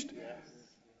changed?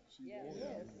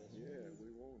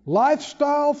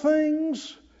 Lifestyle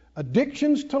things,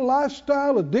 addictions to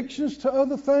lifestyle, addictions to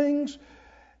other things.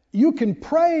 You can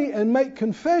pray and make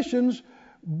confessions,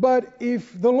 but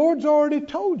if the Lord's already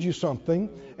told you something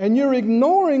and you're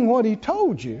ignoring what He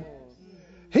told you,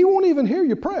 He won't even hear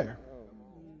your prayer.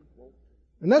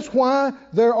 And that's why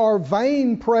there are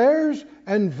vain prayers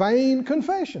and vain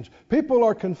confessions. People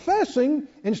are confessing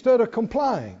instead of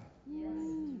complying.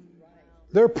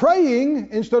 They're praying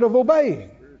instead of obeying.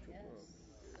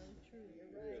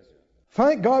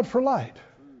 Thank God for light.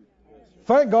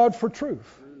 Thank God for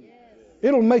truth.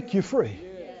 It'll make you free.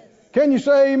 Can you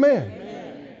say amen?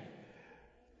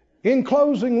 In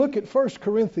closing, look at 1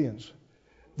 Corinthians,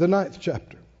 the 9th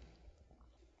chapter.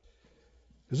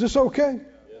 Is this okay?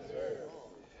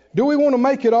 Do we want to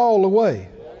make it all the way?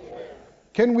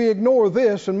 Can we ignore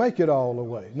this and make it all the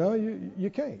way? No, you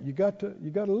can't. You got to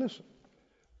listen.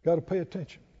 Got to pay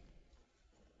attention.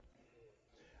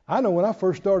 I know when I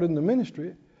first started in the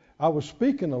ministry, I was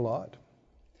speaking a lot,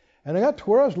 and I got to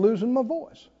where I was losing my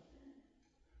voice.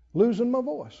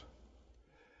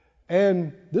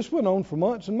 And this went on for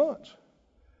months and months.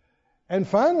 And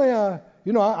finally,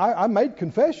 I made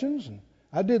confessions and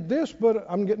I did this, but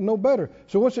I'm getting no better.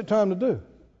 So what's it time to do?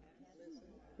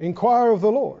 Inquire of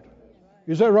the Lord.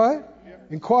 Is that right?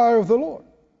 Inquire of the Lord.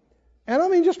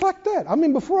 And just like that.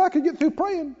 Before I could get through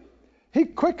praying, He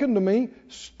quickened to me,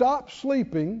 stop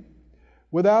sleeping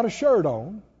without a shirt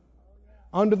on,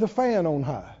 under the fan on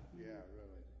high.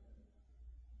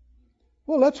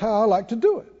 Well, that's how I like to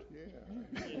do it.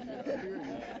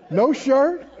 No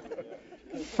shirt,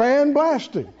 fan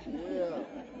blasting.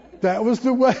 That was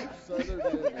the way.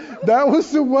 That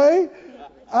was the way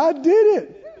I did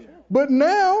it. But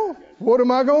now, what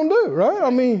am I going to do,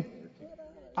 right?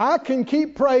 I can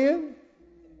keep praying.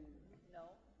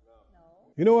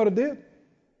 You know what I did?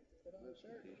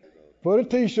 Put a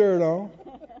t-shirt on.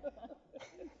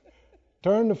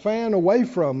 Turn the fan away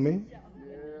from me.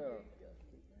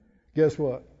 Guess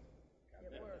what?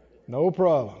 No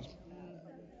problem.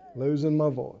 Losing my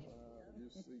voice.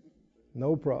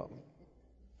 No problem.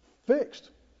 Fixed.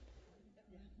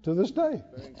 To this day.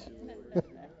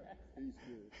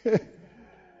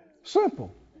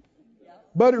 Simple.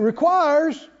 But it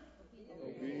requires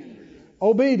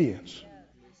obedience.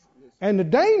 And the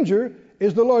danger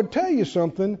is the Lord tell you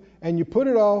something and you put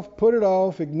it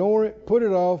off, ignore it, put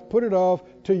it off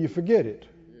till you forget it.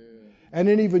 And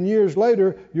then even years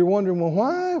later, you're wondering, well,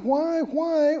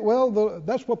 why? Well,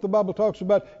 that's what the Bible talks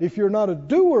about. If you're not a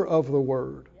doer of the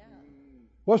word,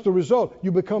 what's the result?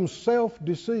 You become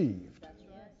self-deceived.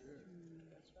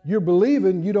 You're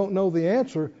believing you don't know the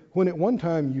answer when at one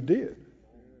time you did.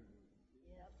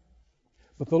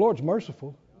 But the Lord's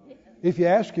merciful. If you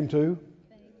ask Him to,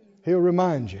 He'll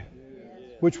remind you,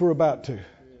 which we're about to.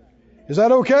 Is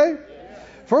that okay?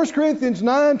 1 Corinthians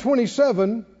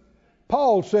 9:27,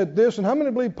 Paul said this, and how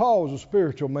many believe Paul was a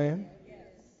spiritual man?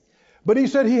 But he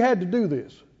said he had to do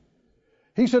this.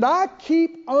 He said, I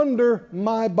keep under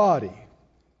my body.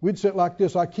 We'd say it like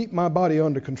this, I keep my body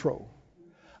under control.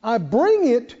 I bring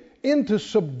it into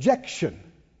subjection.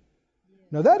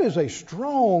 Now that is a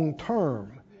strong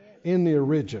term in the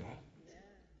original.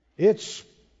 It's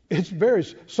very,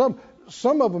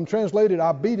 some of them translated,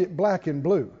 I beat it black and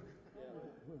blue.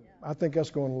 I think that's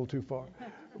going a little too far.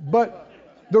 But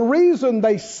the reason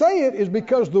they say it is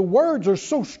because the words are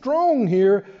so strong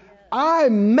here. I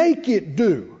make it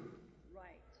do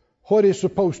what it's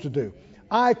supposed to do.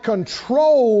 I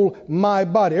control my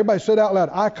body. Everybody say it out loud.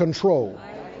 I control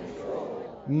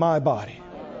my body.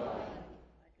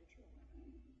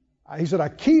 He said, I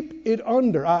keep it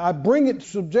under. I bring it to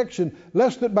subjection,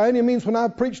 lest that by any means when I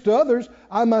preach to others,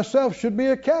 I myself should be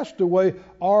a castaway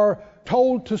or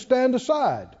told to stand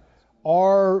aside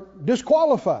or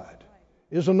disqualified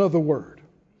is another word.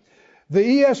 The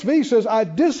ESV says, I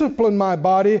discipline my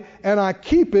body and I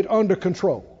keep it under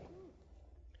control.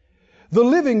 The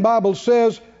Living Bible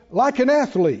says, like an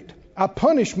athlete, I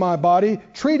punish my body,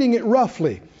 treating it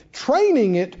roughly,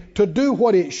 training it to do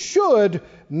what it should,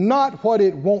 not what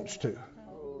it wants to.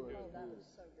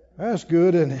 That's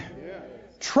good, isn't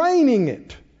it? Training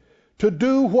it to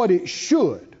do what it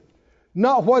should,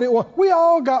 not what it wants. We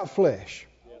all got flesh.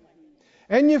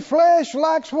 And your flesh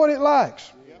likes what it likes.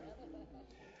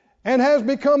 And has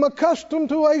become accustomed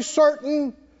to a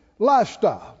certain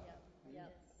lifestyle.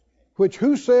 Which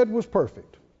who said was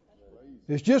perfect?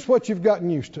 It's just what you've gotten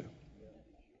used to.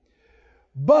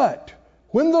 But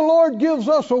when the Lord gives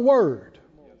us a word,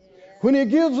 when He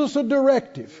gives us a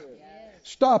directive,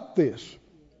 stop this,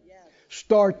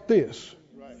 start this,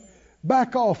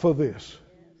 back off of this,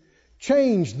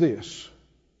 change this.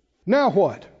 Now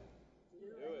what?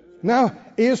 Now,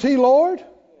 is He Lord?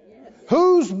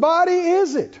 Whose body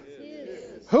is it?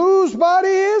 Whose body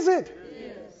is it?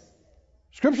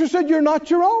 Scripture said you're not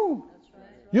your own.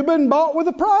 You've been bought with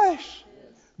a price.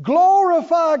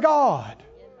 Glorify God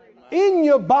in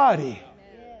your body,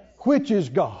 which is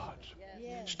God's.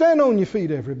 Stand on your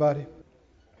feet, everybody.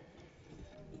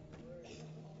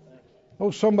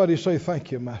 Oh, somebody say,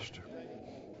 thank you, Master.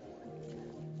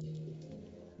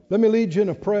 Let me lead you in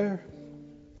a prayer.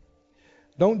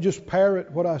 Don't just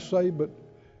parrot what I say, but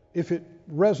if it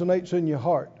resonates in your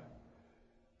heart,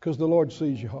 because the Lord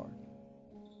sees your heart.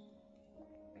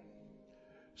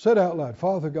 Say it out loud.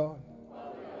 Father God,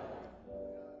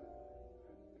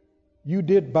 you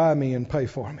did buy me and pay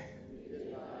for me.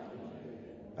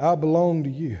 I belong to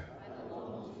you,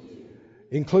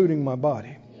 including my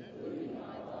body.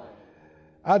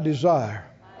 I desire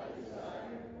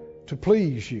to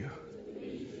please you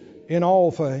in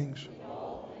all things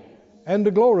and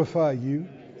to glorify you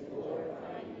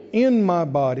in my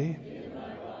body.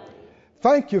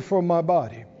 Thank you for my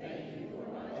body,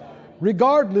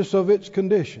 regardless of its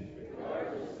condition.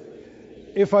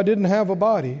 If I didn't have a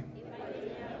body,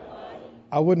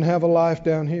 I wouldn't have a life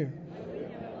down here.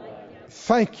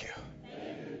 Thank you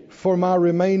for my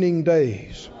remaining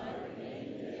days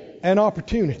and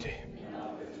opportunity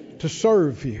to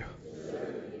serve you,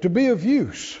 to be of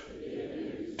use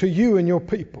to you and your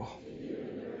people.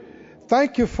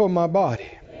 Thank you for my body.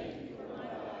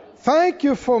 Thank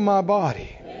you for my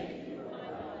body.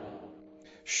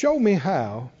 Show me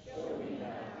how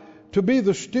to be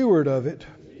the steward of it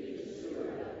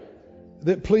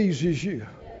that pleases you.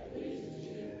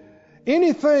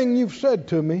 Anything you've said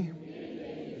to me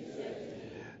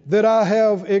that I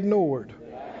have ignored,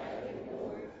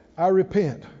 I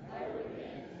repent.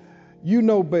 You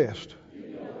know best.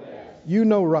 You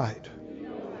know right.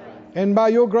 And by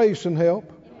your grace and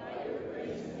help,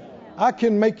 I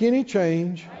can make any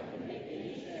change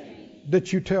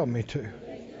that you tell me to.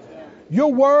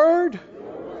 Your word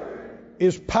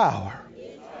is power.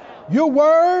 Your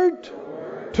word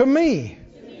to me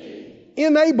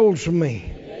enables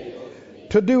me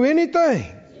to do anything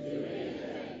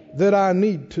that I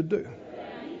need to do.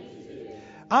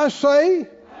 I say,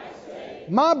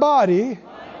 my body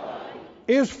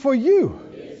is for you,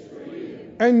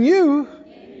 and you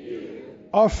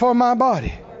are for my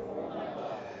body.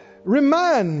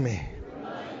 Remind me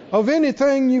of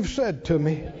anything you've said to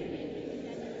me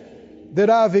that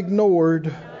I've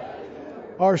ignored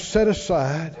or set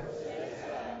aside.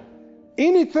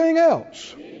 Anything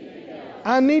else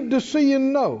I need to see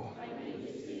and know,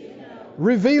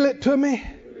 reveal it to me,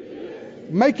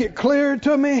 make it clear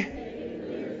to me,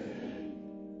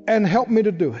 and help me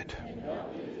to do it.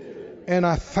 And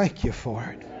I thank you for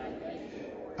it.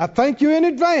 I thank you in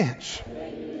advance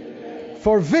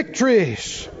for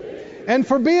victories and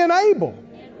for being able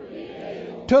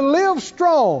to live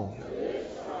strong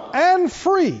and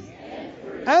free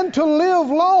and to live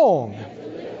long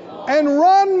and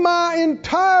run my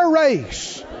entire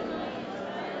race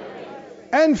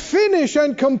and finish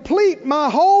and complete my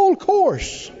whole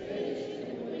course,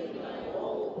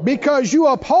 because you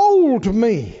uphold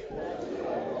me,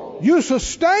 you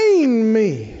sustain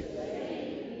me,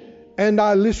 and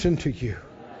I listen to you.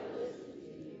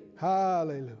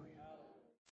 Hallelujah.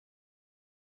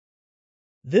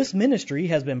 This ministry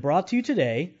has been brought to you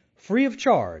today free of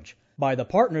charge by the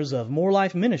partners of More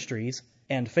Life Ministries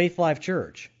and Faith Life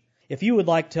Church. If you would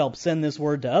like to help send this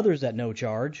word to others at no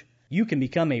charge, you can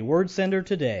become a word sender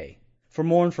today. For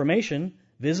more information,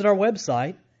 visit our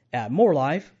website at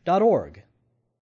morelife.org.